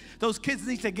kids. Those kids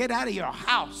need to get out of your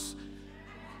house.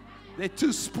 They're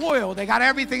too spoiled. They got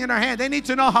everything in their hand. They need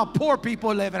to know how poor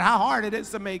people live and how hard it is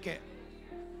to make it.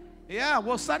 Yeah,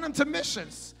 we'll send them to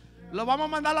missions. Lo vamos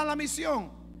a mandar a la misión.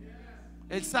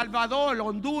 El Salvador,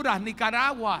 Honduras,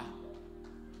 Nicaragua.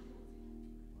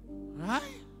 Right?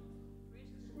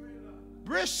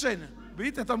 Britain.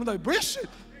 ¿Viste? Todo el mundo dice, Britain.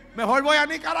 Mejor voy a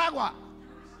Nicaragua.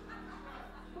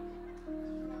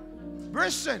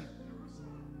 Britain.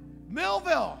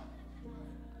 Millville.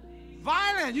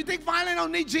 Violent. You think Violent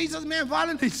don't need Jesus? Man,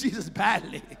 Violent needs Jesus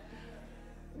badly.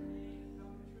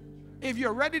 If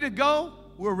you're ready to go,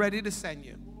 we're ready to send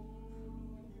you.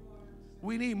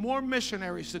 We need more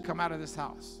missionaries to come out of this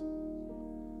house.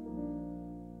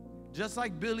 Just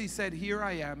like Billy said, here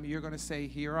I am, you're going to say,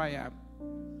 here I am.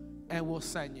 And we'll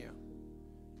send you.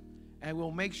 And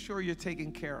we'll make sure you're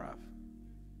taken care of.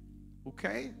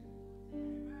 Okay?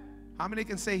 How many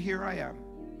can say, here I am?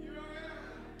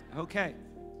 Okay.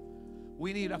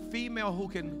 We need a female who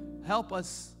can help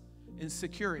us in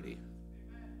security.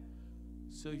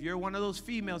 So if you're one of those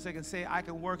females that can say, I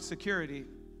can work security,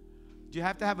 you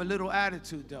have to have a little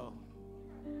attitude, though.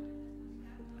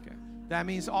 Okay. That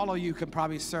means all of you can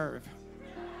probably serve.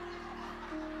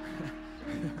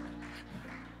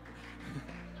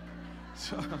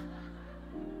 So,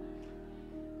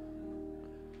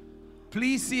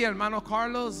 please see Hermano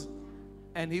Carlos,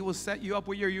 and he will set you up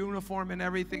with your uniform and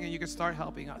everything, and you can start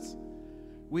helping us.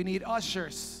 We need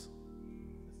ushers.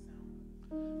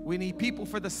 We need people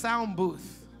for the sound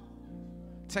booth.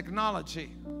 Technology.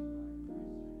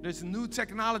 There's new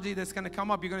technology that's going to come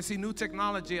up. You're going to see new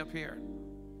technology up here.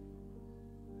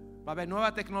 Va a haber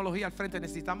nueva tecnología al frente.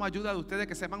 Necesitamos ayuda de ustedes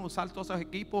que sepan usar todos esos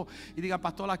equipos y digan,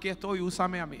 pastor, aquí estoy,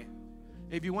 úsame a mí.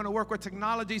 If you want to work with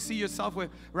technology, see yourself with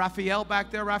Raphael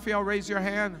back there. Raphael, raise your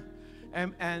hand.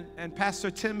 And Pastor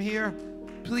Tim here,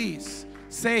 please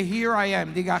say, here I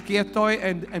am. Diga, aquí estoy,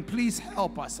 and please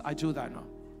help us. Ayúdanos.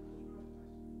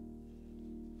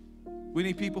 We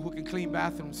need people who can clean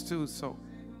bathrooms too, so.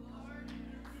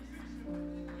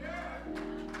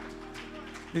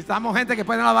 Necesitamos gente que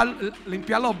puede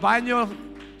limpiar los baños,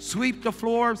 sweep the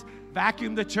floors,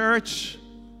 vacuum the church,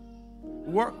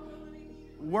 work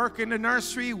in the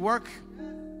nursery, work.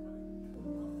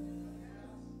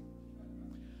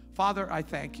 Father, I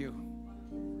thank you.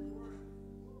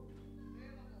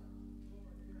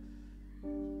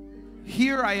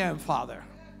 Here I am, Father.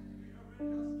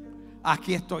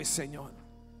 Aquí estoy, Señor.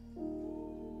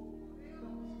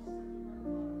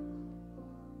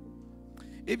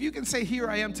 If you can say, here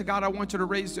I am to God, I want you to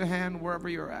raise your hand wherever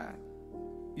you're at.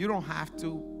 You don't have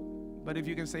to, but if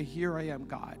you can say, here I am,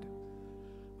 God.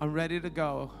 I'm ready to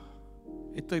go.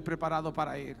 Estoy preparado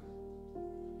para ir.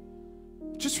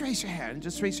 Just raise your hand.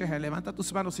 Just raise your hand. Levanta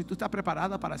tus manos si tú estás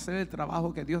preparada para hacer el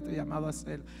trabajo que Dios te ha llamado a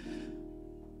hacer.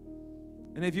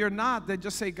 And if you're not, then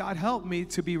just say, God, help me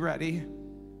to be ready.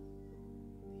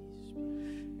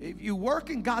 If you work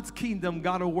in God's kingdom,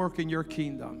 God will work in your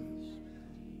kingdom.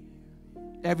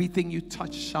 Everything you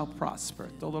touch shall prosper.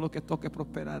 Todo lo que toque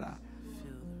prosperará.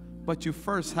 But you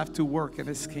first have to work in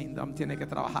His kingdom. Tiene que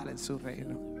trabajar en su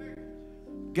reino.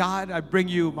 God, I bring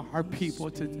you our people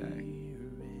today.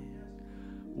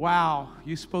 Wow,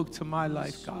 you spoke to my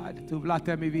life, God. Tú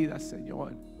hablaste a mi vida,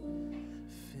 Señor.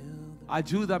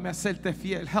 Ayúdame a serte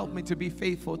fiel. Help me to be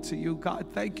faithful to you, God.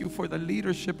 Thank you for the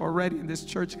leadership already in this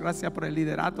church. Gracias por el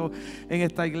liderato en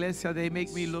esta iglesia. They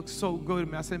make me look so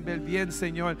good. Me hacen ver bien,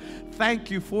 Señor.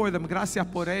 Thank you for them. Gracias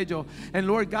por ello. And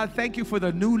Lord God, thank you for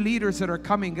the new leaders that are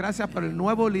coming. Gracias por el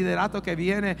nuevo liderato que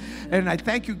viene. And I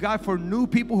thank you, God, for new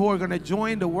people who are going to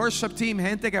join the worship team.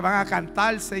 Gente que van a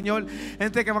cantar, Señor.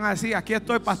 Gente que van a decir, aquí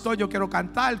estoy, pastor, yo quiero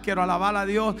cantar, quiero alabar a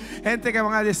Dios. Gente que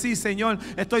van a decir, Señor,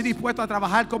 estoy dispuesto a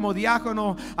trabajar como diácono.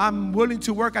 I'm willing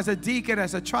to work as a deacon,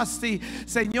 as a trustee.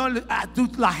 Señor,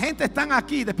 la gente están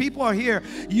aquí. The people are here.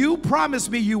 You promised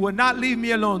me you would not leave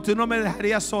me alone. Tú no me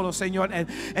dejarías solo, Señor.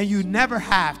 And you never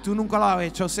have. Tú nunca lo has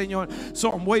hecho, Señor.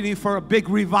 So I'm waiting for a big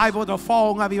revival to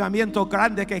fall, un avivamiento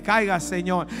grande que caiga,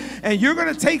 Señor. And you're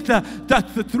going to take the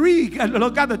three,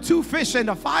 look at the 2 fish and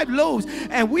the 5 loaves,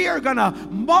 and we are going to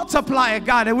multiply it,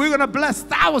 God, and we're going to bless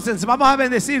thousands. Vamos a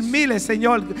bendecir miles,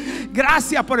 Señor.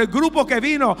 Gracias por el grupo que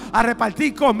vino a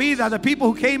repartir comida, the people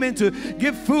who came in to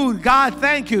give food. God,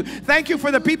 thank you. Thank you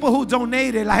for the people who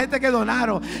donated, la gente que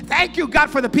donaron. Thank you, God,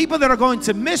 for the people that are going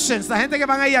to missions, la gente que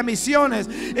van a ir a misiones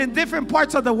in different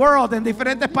parts of the world, en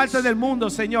diferentes partes del mundo,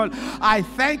 Señor. I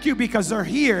thank you because they're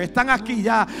here, están aquí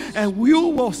ya, and you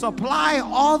will supply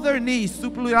all their needs,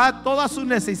 suplirá todas sus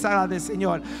necesidades,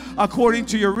 Señor, according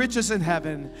to your riches in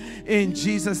heaven. In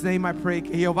Jesus' name I pray.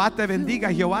 Que Jehová te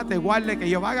bendiga, Jehová te guarde, que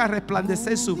Jehová haga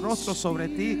resplandecer su rostro sobre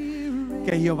ti.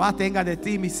 Que Jehová tenga de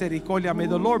ti misericordia. May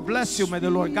the Lord bless you. May the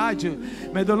Lord guide you.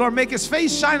 May the Lord make his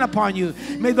face shine upon you.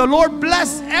 May the Lord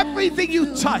bless everything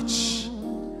you touch.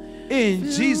 In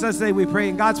Jesus' name we pray.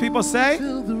 And God's people say,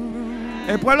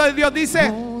 el pueblo de Dios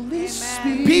dice,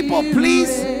 people,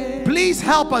 please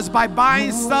help us by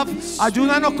buying stuff.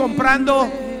 Ayúdanos comprando.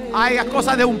 Hay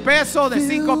cosas de $1, de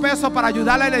 $5 para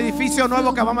ayudar al edificio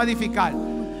nuevo que vamos a edificar.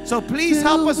 So please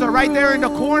help us. They're right there in the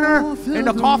corner, in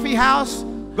the coffee house.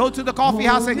 Go to the coffee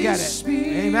house and get it.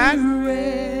 Amen.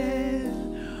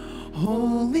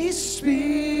 Holy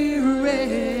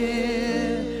Spirit.